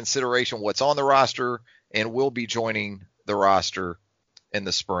into consideration what's on the roster and will be joining the roster in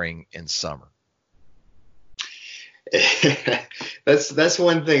the spring and summer? That's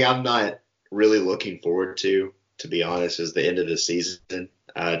one thing I'm not really looking forward to be honest, is the end of the season.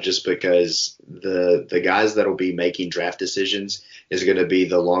 Just because the guys that will be making draft decisions is going to be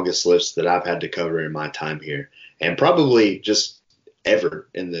the longest list that I've had to cover in my time here, and probably just ever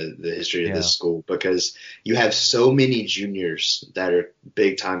in the history of this school, because you have so many juniors that are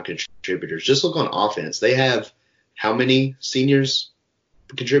big time contributors. Just look on offense. They have how many seniors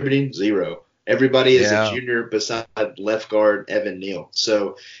contributing? 0. Everybody is a junior beside left guard Evan Neal.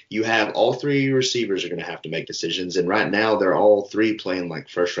 So you have all 3 receivers are going to have to make decisions. And right now they're all 3 playing like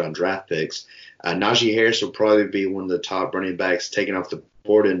first round draft picks. Najee Harris will probably be one of the top running backs taken off the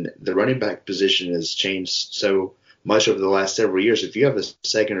board. And the running back position has changed so much over the last several years. If you have a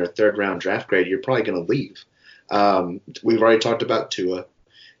second or third round draft grade, you're probably going to leave. We've already talked about Tua.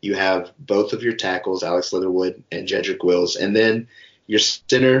 You have both of your tackles, Alex Leatherwood and Jedrick Wills. And then your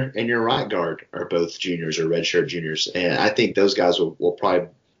center and your right guard are both juniors or redshirt juniors. And I think those guys will probably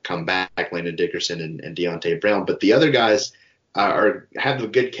come back, Landon Dickerson and Deontay Brown. But the other guys have a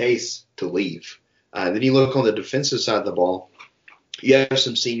good case to leave. Then you look on the defensive side of the ball. You have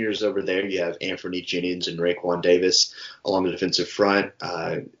some seniors over there. You have Anthony Jennings and Raekwon Davis along the defensive front.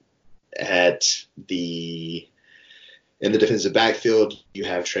 In the defensive backfield, you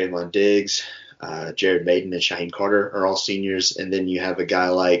have Trayvon Diggs, Jared Maiden, and Shaheem Carter are all seniors. And then you have a guy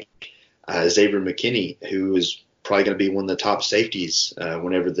like Xavier McKinney, who is probably going to be one of the top safeties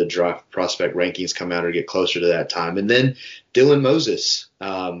whenever the draft prospect rankings come out or get closer to that time. And then Dylan Moses,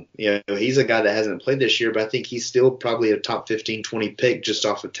 he's a guy that hasn't played this year, but I think he's still probably a top 15, 20 pick just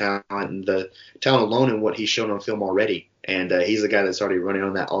off of talent and the talent alone and what he's shown on film already. And he's a guy that's already running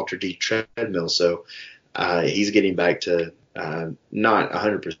on that Ultra D treadmill. So He's getting back to not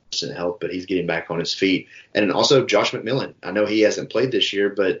 100% health, but he's getting back on his feet. And also Josh McMillan. I know he hasn't played this year,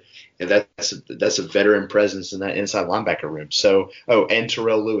 but that's a veteran presence in that inside linebacker room. So, and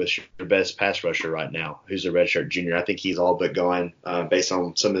Terrell Lewis, your best pass rusher right now, who's a redshirt junior. I think he's all but gone based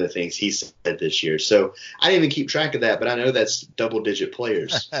on some of the things he said this year. So I didn't even keep track of that, but I know that's double-digit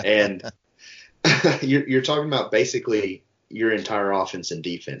players. And you're talking about basically your entire offense and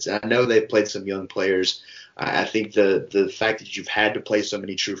defense. And I know they've played some young players. I think the fact that you've had to play so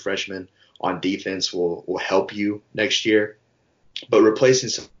many true freshmen on defense will help you next year. But replacing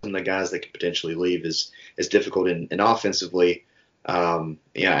some of the guys that could potentially leave is difficult. And offensively,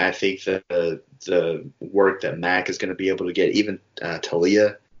 I think the work that Mac is going to be able to get, even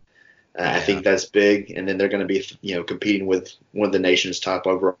Talia, I think that's big. And then they're going to be, competing with one of the nation's top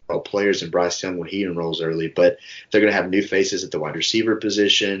overall players in Bryce Young when he enrolls early. But they're going to have new faces at the wide receiver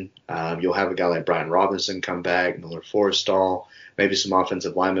position. You'll have a guy like Brian Robinson come back, Miller Forrestall, maybe some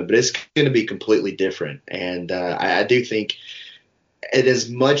offensive linemen. But it's going to be completely different. And I do think, and as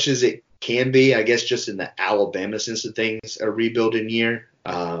much as it can be, I guess just in the Alabama sense of things, a rebuilding year.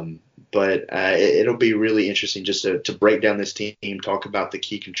 But it'll be really interesting just to break down this team, talk about the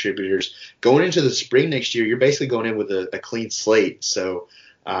key contributors. Going into the spring next year, you're basically going in with a clean slate. So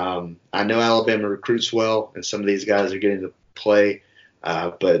I know Alabama recruits well, and some of these guys are getting to play.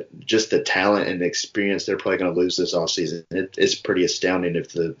 But just the talent and the experience they're probably going to lose this offseason, it's pretty astounding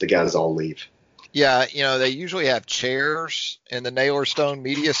if the guys all leave. Yeah, they usually have chairs in the Naylor Stone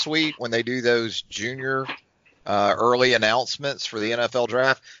Media Suite when they do those junior early announcements for the NFL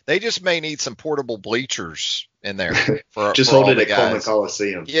draft. They just may need some portable bleachers in there. Just hold it at Coleman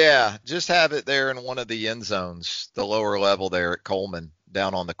Coliseum. Yeah, just have it there in one of the end zones, the lower level there at Coleman,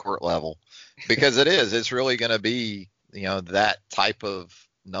 down on the court level, because it's really going to be, that type of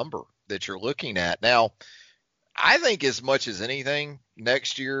number that you're looking at. Now, I think as much as anything,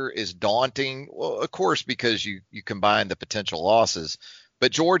 next year is daunting. Well, of course, because you combine the potential losses,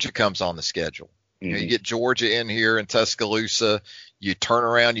 but Georgia comes on the schedule. You get Georgia in here in Tuscaloosa. You turn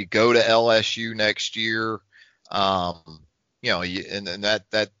around, you go to LSU next year. And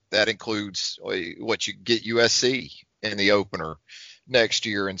that includes what you get USC in the opener next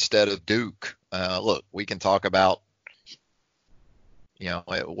year instead of Duke. Look, we can talk about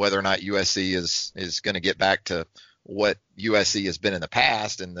whether or not USC is going to get back to what USC has been in the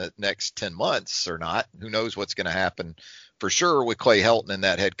past in the next 10 months or not. Who knows what's going to happen for sure with Clay Helton in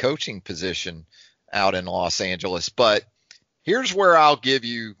that head coaching position out in Los Angeles. But here's where I'll give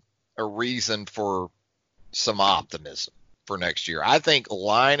you a reason for some optimism for next year. I think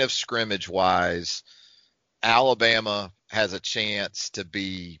line of scrimmage wise, Alabama has a chance to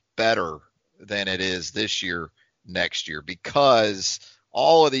be better than it is this year, next year, because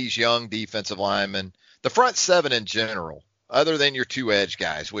all of these young defensive linemen, the front seven in general, other than your two edge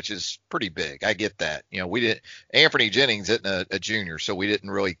guys, which is pretty big. I get that. Anthony Jennings isn't a junior, so we didn't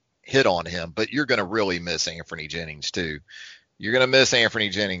really hit on him, but you're going to really miss Anthony Jennings too. You're going to miss Anthony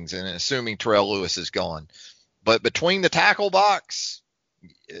Jennings, and assuming Terrell Lewis is gone. But between the tackle box,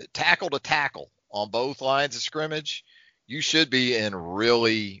 tackle to tackle on both lines of scrimmage, you should be in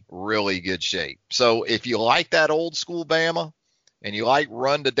really, really good shape. So if you like that old school Bama and you like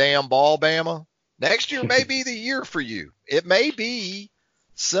run the damn ball Bama, next year may be the year for you. It may be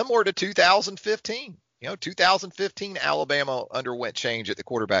similar to 2015. 2015 Alabama underwent change at the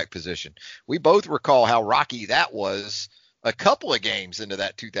quarterback position. We both recall how rocky that was a couple of games into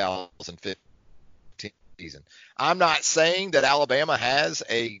that 2015 season. I'm not saying that Alabama has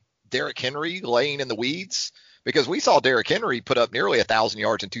a Derrick Henry laying in the weeds, because we saw Derrick Henry put up nearly 1,000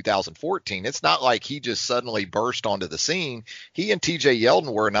 yards in 2014. It's not like he just suddenly burst onto the scene. He and TJ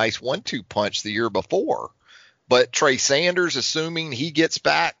Yeldon were a nice 1-2 punch the year before. But Trey Sanders, assuming he gets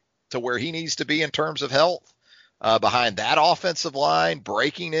back to where he needs to be in terms of health, behind that offensive line,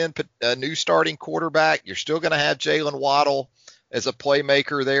 breaking in a new starting quarterback, you're still going to have Jalen Waddle as a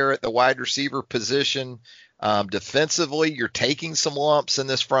playmaker there at the wide receiver position. Defensively, you're taking some lumps in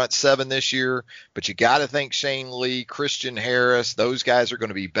this front seven this year, but you got to think Shane Lee, Christian Harris, those guys are going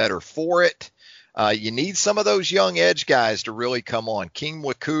to be better for it. You need some of those young edge guys to really come on. King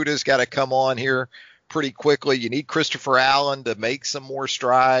Wakuta's got to come on here pretty quickly. You need Christopher Allen to make some more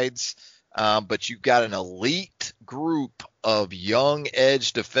strides, but you've got an elite group of young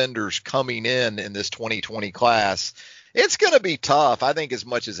edge defenders coming in this 2020 class. It's going to be tough, I think, as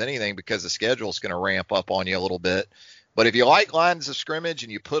much as anything, because the schedule is going to ramp up on you a little bit. But if you like lines of scrimmage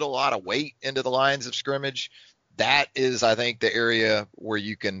and you put a lot of weight into the lines of scrimmage, that is, I think, the area where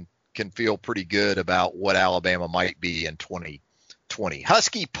you can feel pretty good about what Alabama might be in 2020. 20.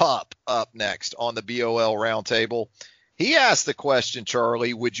 Husky Pup up next on the BOL Roundtable. He asked the question,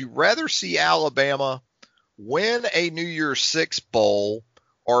 Charlie, would you rather see Alabama win a New Year's Six bowl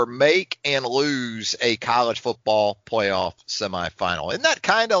or make and lose a college football playoff semifinal? Isn't that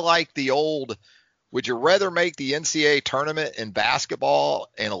kind of like the old, would you rather make the NCAA tournament in basketball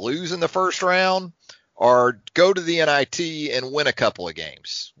and lose in the first round or go to the NIT and win a couple of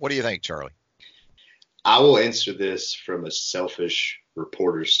games? What do you think, Charlie? I will answer this from a selfish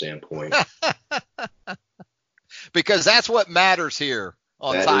reporter standpoint. Because that's what matters here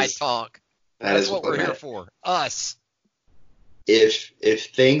on Tide Talk. That's what we're here for. Us.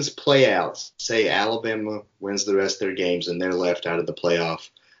 If things play out, say Alabama wins the rest of their games and they're left out of the playoff,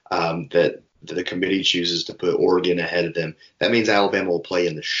 that the committee chooses to put Oregon ahead of them, that means Alabama will play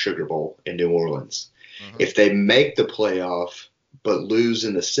in the Sugar Bowl in New Orleans. Mm-hmm. If they make the playoff but lose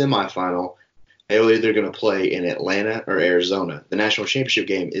in the semifinal, they're either going to play in Atlanta or Arizona. The national championship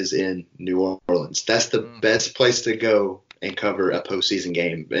game is in New Orleans. That's the best place to go and cover a postseason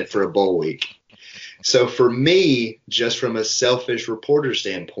game for a bowl week. So for me, just from a selfish reporter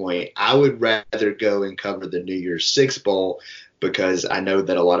standpoint, I would rather go and cover the New Year's Six Bowl because I know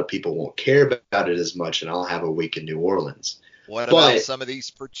that a lot of people won't care about it as much, and I'll have a week in New Orleans. What about some of these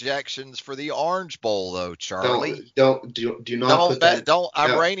projections for the Orange Bowl, though, Charlie? Do not put that.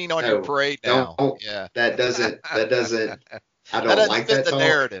 I'm raining on your parade now. Yeah. That doesn't. I don't like that. That doesn't fit the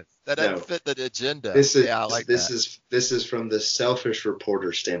narrative. That doesn't fit the agenda. This is from the selfish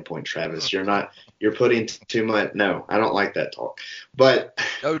reporter standpoint, Travis. You're putting too much. No, I don't like that talk. But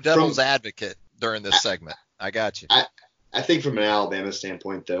no devil's advocate during this segment. I got you. I think from an Alabama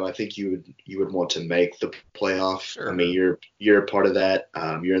standpoint, though, I think you would want to make the playoff. Sure. I mean, you're a part of that.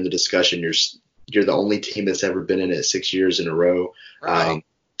 You're in the discussion. You're the only team that's ever been in it 6 years in a row. Right.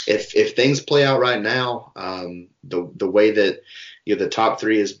 If things play out right now, the way that the top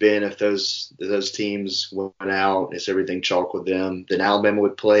three has been, if those teams went out, it's everything chalk with them, then Alabama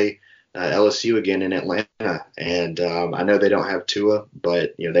would play LSU again in Atlanta. And I know they don't have Tua,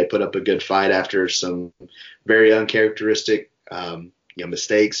 but they put up a good fight after some very uncharacteristic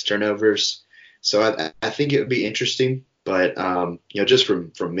mistakes, turnovers. So I think it would be interesting. But just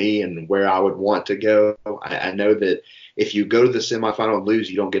from me and where I would want to go, I know that if you go to the semifinal and lose,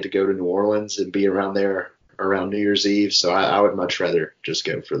 you don't get to go to New Orleans and be around there around New Year's Eve. So I would much rather just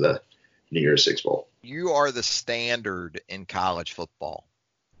go for the New Year's Six Bowl. You are the standard in college football.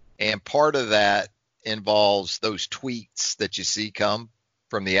 And part of that involves those tweets that you see come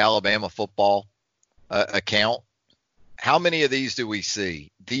from the Alabama football account. How many of these do we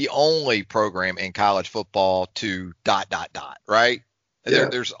see? The only program in college football to ... right? Yeah.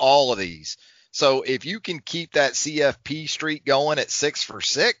 There's all of these. So if you can keep that CFP streak going at 6 for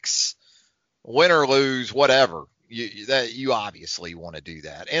 6, win or lose, whatever, you obviously want to do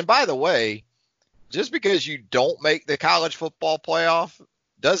that. And by the way, just because you don't make the college football playoff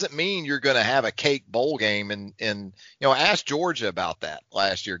doesn't mean you're going to have a cake bowl game. And ask Georgia about that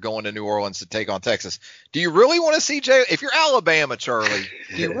last year, going to New Orleans to take on Texas. Do you really want to see if you're Alabama, Charlie,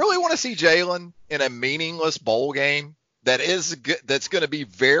 do you really want to see Jalen in a meaningless bowl game that's going to be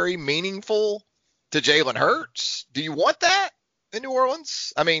very meaningful to Jalen Hurts? Do you want that in New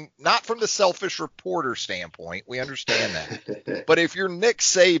Orleans? I mean, not from the selfish reporter standpoint. We understand that. But if you're Nick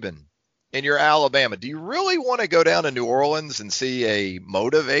Saban and you're Alabama, do you really want to go down to New Orleans and see a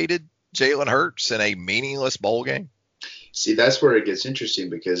motivated Jalen Hurts in a meaningless bowl game? See, that's where it gets interesting,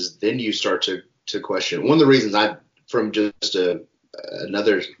 because then you start to question. One of the reasons from just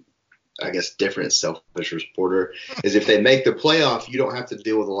another, I guess, different selfish reporter, is if they make the playoff, you don't have to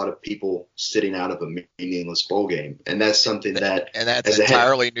deal with a lot of people sitting out of a meaningless bowl game. And that's something that's an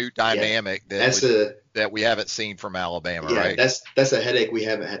entirely new dynamic that we haven't seen from Alabama, right? That's a headache we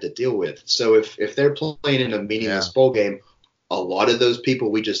haven't had to deal with. So if they're playing in a meaningless bowl game, a lot of those people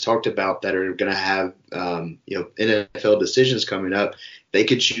we just talked about that are going to have NFL decisions coming up, they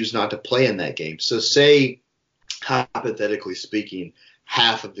could choose not to play in that game. So say, hypothetically speaking,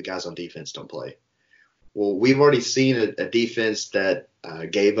 half of the guys on defense don't play. Well, we've already seen a defense that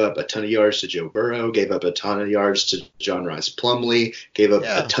gave up a ton of yards to Joe Burrow, gave up a ton of yards to John Rice Plumlee, gave up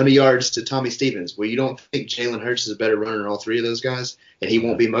a ton of yards to Tommy Stevens. Well, you don't think Jalen Hurts is a better runner than all three of those guys, and he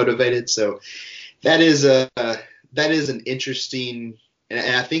won't be motivated? So that is an interesting,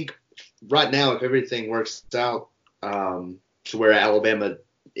 and I think right now, if everything works out to where Alabama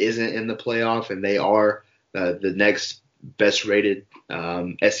isn't in the playoff and they are the next best rated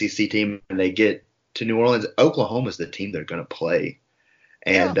SEC team, and they get to New Orleans, Oklahoma's the team they're going to play.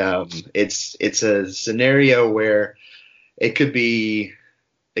 And it's a scenario where it could be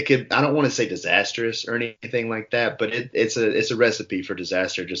it could, I don't want to say disastrous or anything like that, but it's a recipe for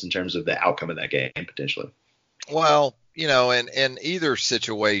disaster just in terms of the outcome of that game potentially. Well, in either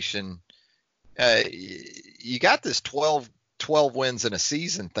situation, you got this 12 wins in a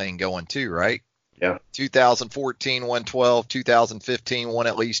season thing going too, right? Yeah. 2014 won 12, 2015 won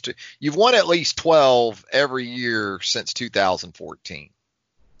at least. You've won at least 12 every year since 2014.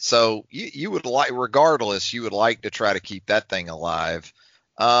 So you would like, regardless, you would like to try to keep that thing alive.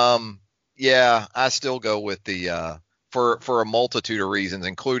 Yeah, I still go with the for a multitude of reasons,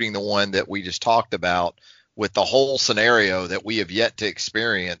 including the one that we just talked about with the whole scenario that we have yet to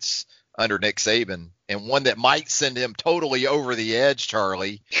experience under Nick Saban, and one that might send him totally over the edge,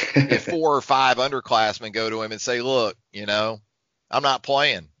 Charlie, if 4 or 5 underclassmen go to him and say, look, I'm not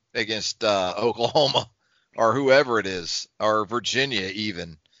playing against Oklahoma or whoever it is, or Virginia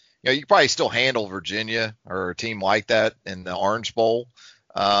even. You can probably still handle Virginia or a team like that in the Orange Bowl.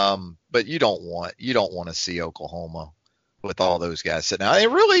 But you don't want to see Oklahoma with all those guys sitting out.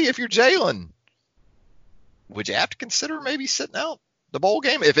 And really, if you're Jalen, would you have to consider maybe sitting out the bowl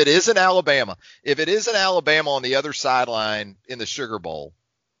game? If it is in Alabama on the other sideline in the Sugar Bowl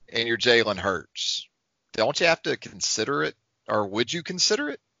and you're Jalen Hurts, don't you have to consider it, or would you consider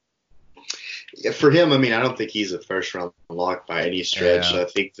it? Yeah, for him, I don't think he's a first-round lock by any stretch. Yeah. I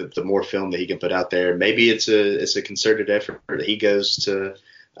think that the more film that he can put out there, maybe it's a concerted effort that he goes to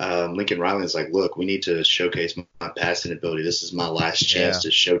Lincoln Riley and is like, look, we need to showcase my passing ability. This is my last chance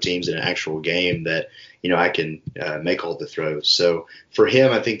to show teams in an actual game that, I can make all the throws. So for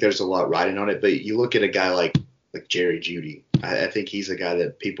him, I think there's a lot riding on it. But you look at a guy like Jerry Jeudy. I think he's a guy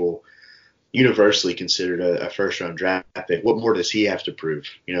that people universally considered a first-round draft pick. What more does he have to prove?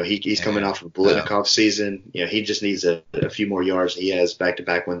 He's coming off of a Biletnikoff season. He just needs a few more yards. He has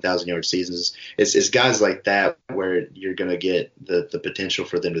back-to-back 1,000-yard seasons. It's guys like that where you're going to get the potential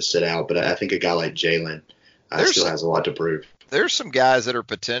for them to sit out. But I think a guy like Jalen still has a lot to prove. There's some guys that are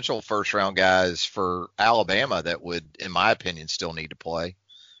potential first-round guys for Alabama that would, in my opinion, still need to play.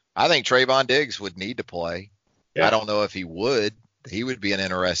 I think Trayvon Diggs would need to play. Yeah. I don't know if he would. He would be an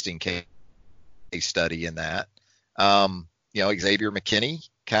interesting case study in that. Xavier McKinney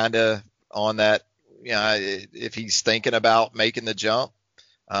kind of on that, if he's thinking about making the jump.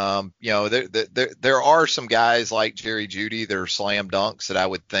 There are some guys like Jerry Jeudy that are slam dunks that I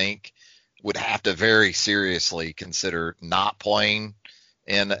would think would have to very seriously consider not playing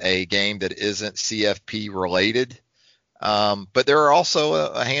in a game that isn't CFP related. But there are also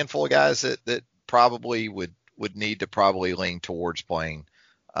a handful of guys that probably would need to probably lean towards playing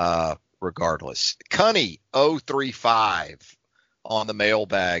regardless. Cunny 035 on the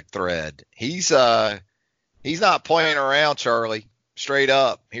mailbag thread. He's not playing around, Charlie. Straight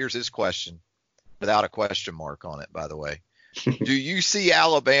up. Here's his question, without a question mark on it, by the way. Do you see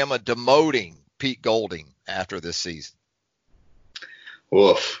Alabama demoting Pete Golding after this season?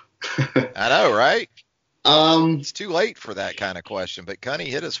 Woof. I know, right? It's too late for that kind of question, but Cunny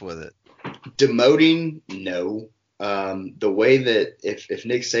hit us with it. Demoting, no. The way that if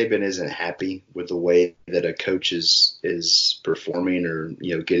Nick Saban isn't happy with the way that a coach is performing or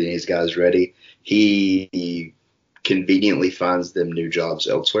getting his guys ready, he conveniently finds them new jobs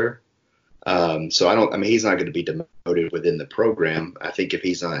elsewhere. So he's not going to be demoted within the program. I think if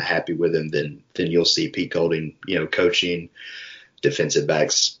he's not happy with him, then you'll see Pete Golding, coaching defensive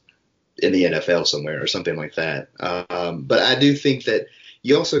backs in the NFL somewhere or something like that. But I do think that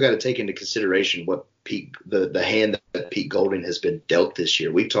you also got to take into consideration what the hand that Pete Golding has been dealt this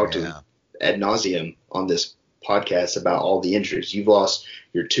year. We've talked to ad nauseum on this podcast about all the injuries. You've lost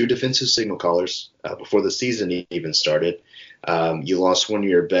your 2 defensive signal callers before the season even started. You lost one of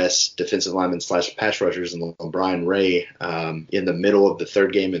your best defensive linemen / pass rushers in Brian Ray in the middle of the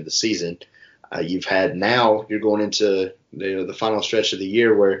 3rd game of the season. You're going into the final stretch of the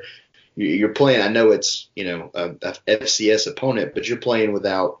year where you're playing. I know it's a FCS opponent, but you're playing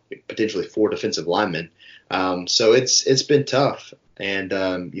without potentially 4 defensive linemen. So it's been tough, and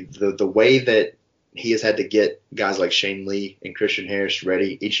the way that he has had to get guys like Shane Lee and Christian Harris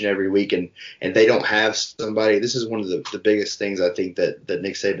ready each and every week, and they don't have somebody. This is one of the biggest things I think that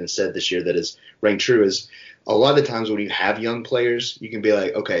Nick Saban said this year that has rang true is a lot of times when you have young players, you can be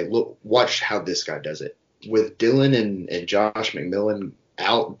like, okay, look, watch how this guy does it. With Dylan and Josh McMillan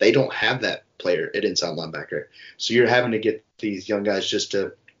out, they don't have that player at inside linebacker. So you're having to get these young guys just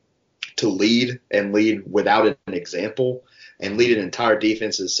to lead without an example and lead an entire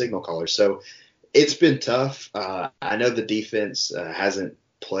defense as signal callers. So it's been tough. I know the defense hasn't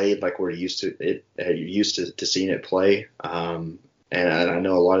played like we're used to seeing it play. And I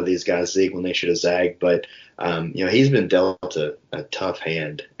know a lot of these guys zig when they should have zagged, but he's been dealt a tough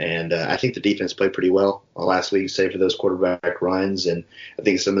hand. And I think the defense played pretty well last week, save for those quarterback runs. And I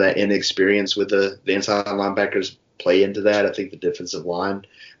think some of that inexperience with the inside linebackers play into that. I think the defensive line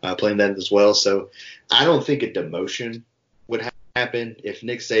playing that as well. So I don't think a demotion would happen. If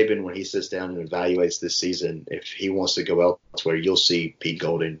Nick Saban, when he sits down and evaluates this season, if he wants to go elsewhere, you'll see Pete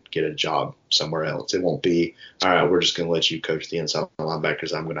Golding get a job somewhere else. It won't be, all right, we're just going to let you coach the inside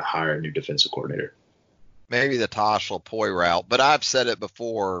linebackers. I'm going to hire a new defensive coordinator. Maybe the Tosh Lupoi route, but I've said it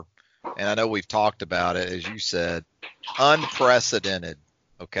before, and I know we've talked about it, as you said, unprecedented,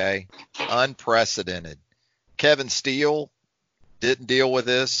 okay? Unprecedented. Kevin Steele didn't deal with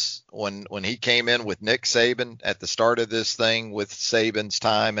this when he came in with Nick Saban at the start of this thing with Saban's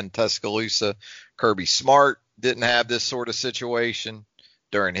time in Tuscaloosa. Kirby Smart didn't have this sort of situation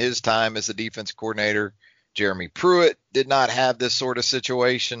during his time as the defense coordinator. Jeremy Pruitt did not have this sort of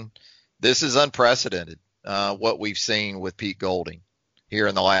situation. This is unprecedented, what we've seen with Pete Golding here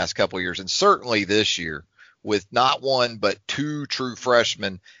in the last couple of years, and certainly this year with not one but two true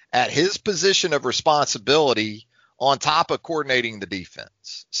freshmen at his position of responsibility on top of coordinating the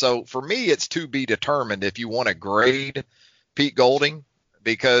defense. So for me, it's to be determined if you want to grade Pete Golding,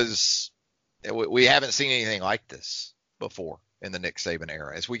 because we haven't seen anything like this before in the Nick Saban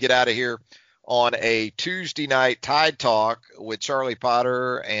era. As we get out of here on a Tuesday night Tide Talk with Charlie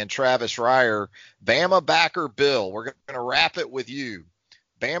Potter and Travis Reier, Bama backer Bill, we're going to wrap it with you.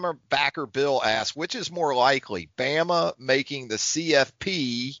 Bama backer Bill asks, which is more likely, Bama making the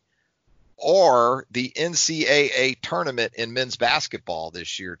CFP or the NCAA tournament in men's basketball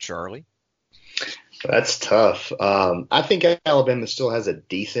this year, Charlie? That's tough. I think Alabama still has a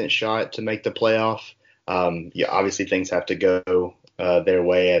decent shot to make the playoff. Obviously things have to go their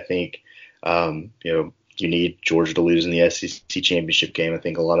way. I think, you need Georgia to lose in the SEC championship game. I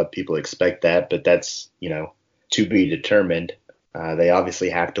think a lot of people expect that, but that's, to be determined. They obviously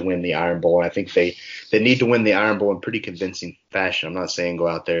have to win the Iron Bowl. I think they need to win the Iron Bowl in pretty convincing fashion. I'm not saying go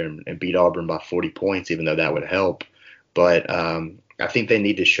out there and beat Auburn by 40 points, even though that would help. But I think they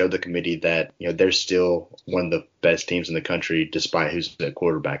need to show the committee that, they're still one of the best teams in the country, despite who's the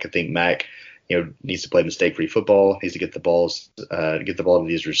quarterback. I think Mac, needs to play mistake-free football, needs to get the ball to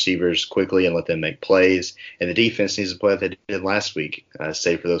these receivers quickly and let them make plays. And the defense needs to play like they did last week,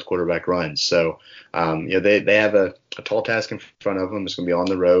 save for those quarterback runs. So, they have a tall task in front of them. It's going to be on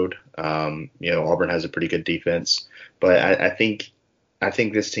the road. Auburn has a pretty good defense, but I think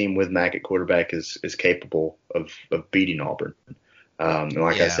this team with Mac at quarterback is capable of beating Auburn. And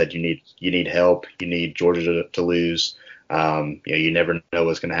like I said, you need help. You need Georgia to lose. You never know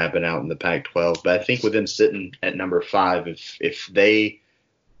what's going to happen out in the Pac-12. But I think with them sitting at number 5, if they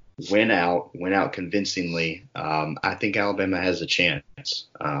win out convincingly, I think Alabama has a chance.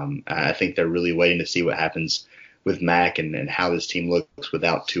 I think they're really waiting to see what happens with Mac and how this team looks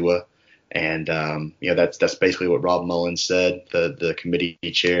without Tua. And, that's basically what Rob Mullins said, the committee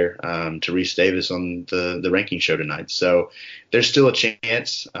chair, to Reese Davis on the ranking show tonight. So there's still a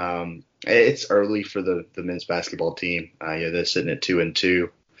chance. It's early for the men's basketball team. They're sitting at 2-2.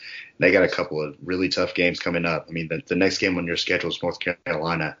 They got a couple of really tough games coming up. I mean, the next game on your schedule is North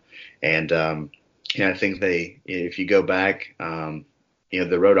Carolina. And, I think if you go back,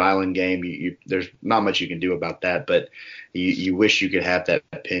 the Rhode Island game, there's not much you can do about that, but you wish you could have that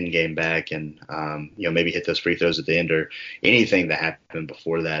pin game back and, maybe hit those free throws at the end or anything that happened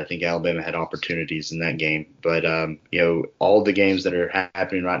before that. I think Alabama had opportunities in that game, but, all the games that are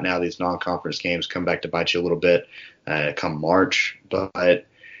happening right now, these non-conference games come back to bite you a little bit, come March, but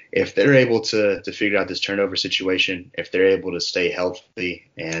if they're able to figure out this turnover situation, if they're able to stay healthy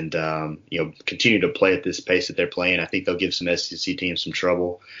and, continue to play at this pace that they're playing, I think they'll give some SEC teams some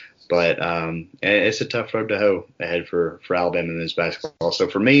trouble. But it's a tough road to hoe ahead for Alabama men's basketball. So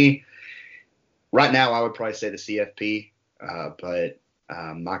for me, right now, I would probably say the CFP, but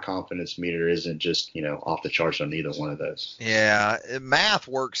my confidence meter isn't just, off the charts on either one of those. Yeah, math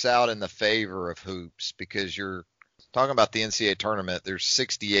works out in the favor of hoops because you're talking about the NCAA tournament, there's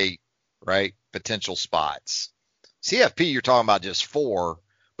 68, right, potential spots. CFP, you're talking about just 4,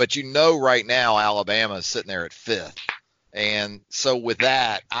 but right now Alabama is sitting there at 5th. And so with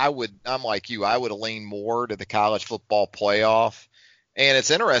that, I'm like you, I would lean more to the college football playoff. And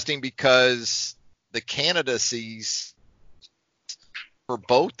it's interesting because the candidacies for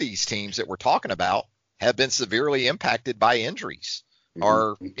both these teams that we're talking about have been severely impacted by injuries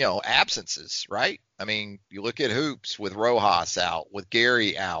or, absences, right? I mean, you look at hoops with Rojas out, with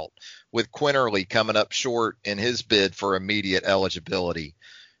Gary out, with Quinterly coming up short in his bid for immediate eligibility.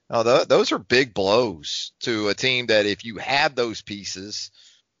 Those are big blows to a team that if you have those pieces,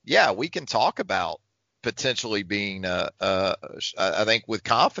 yeah, we can talk about potentially being, I think with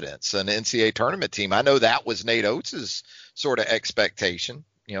confidence, an NCAA tournament team. I know that was Nate Oates' sort of expectation,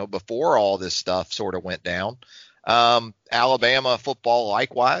 before all this stuff sort of went down. Alabama football,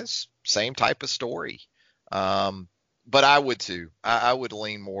 likewise, same type of story. But I would too. I would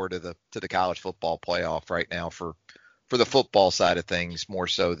lean more to the college football playoff right now for the football side of things, more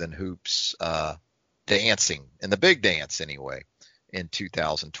so than hoops dancing, and the big dance anyway, in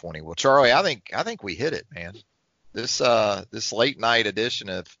 2020. Well, Charlie, I think we hit it, man. This late night edition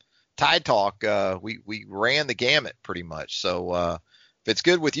of Tide Talk, we ran the gamut pretty much. So if it's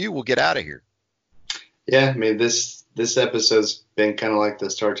good with you, we'll get out of here. Yeah, I mean, this episode's been kind of like the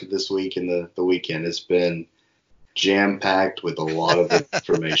start to this week and the weekend. It's been jam-packed with a lot of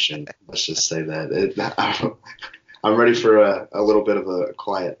information. Let's just say that. I'm ready for a little bit of a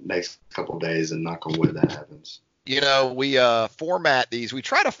quiet next couple of days, and knock on wood that happens. We format these. We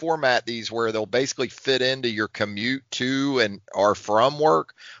try to format these where they'll basically fit into your commute to and or from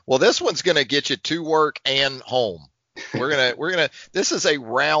work. Well, this one's going to get you to work and home. This is a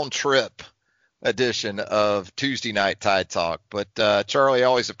round trip edition of Tuesday Night Tide Talk. But Charlie,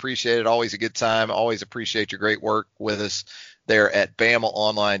 always appreciate it. Always a good time. Always appreciate your great work with us there at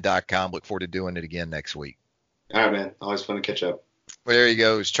BamaOnline.com. Look forward to doing it again next week. All right, man. Always fun to catch up. Well, there he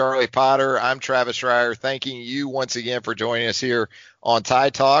goes. Charlie Potter. I'm Travis Schreier. Thanking you once again for joining us here on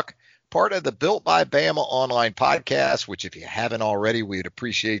Tide Talk, part of the Built by Bama Online podcast, which if you haven't already, we would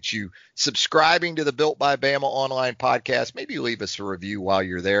appreciate you subscribing to the Built by Bama Online podcast. Maybe leave us a review while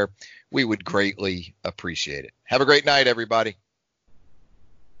you're there. We would greatly appreciate it. Have a great night, everybody.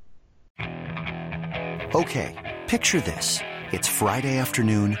 Okay, picture this. It's Friday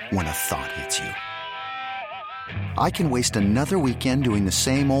afternoon when a thought hits you. I can waste another weekend doing the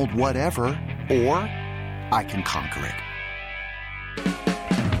same old whatever, or I can conquer it.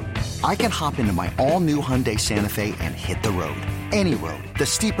 I can hop into my all-new Hyundai Santa Fe and hit the road. Any road. The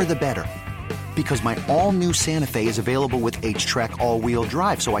steeper, the better. Because my all-new Santa Fe is available with H-Track all-wheel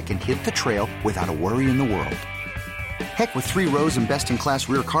drive, so I can hit the trail without a worry in the world. Heck, with 3 rows and best-in-class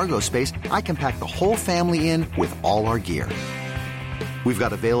rear cargo space, I can pack the whole family in with all our gear. We've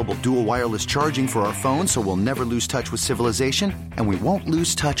got available dual wireless charging for our phones, so we'll never lose touch with civilization, and we won't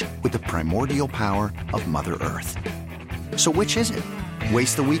lose touch with the primordial power of Mother Earth. So which is it?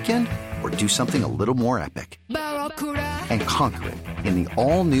 Waste the weekend or do something a little more epic? And conquer it in the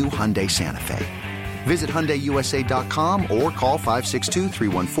all-new Hyundai Santa Fe. Visit HyundaiUSA.com or call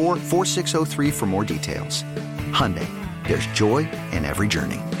 562-314-4603 for more details. Hyundai, there's joy in every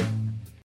journey.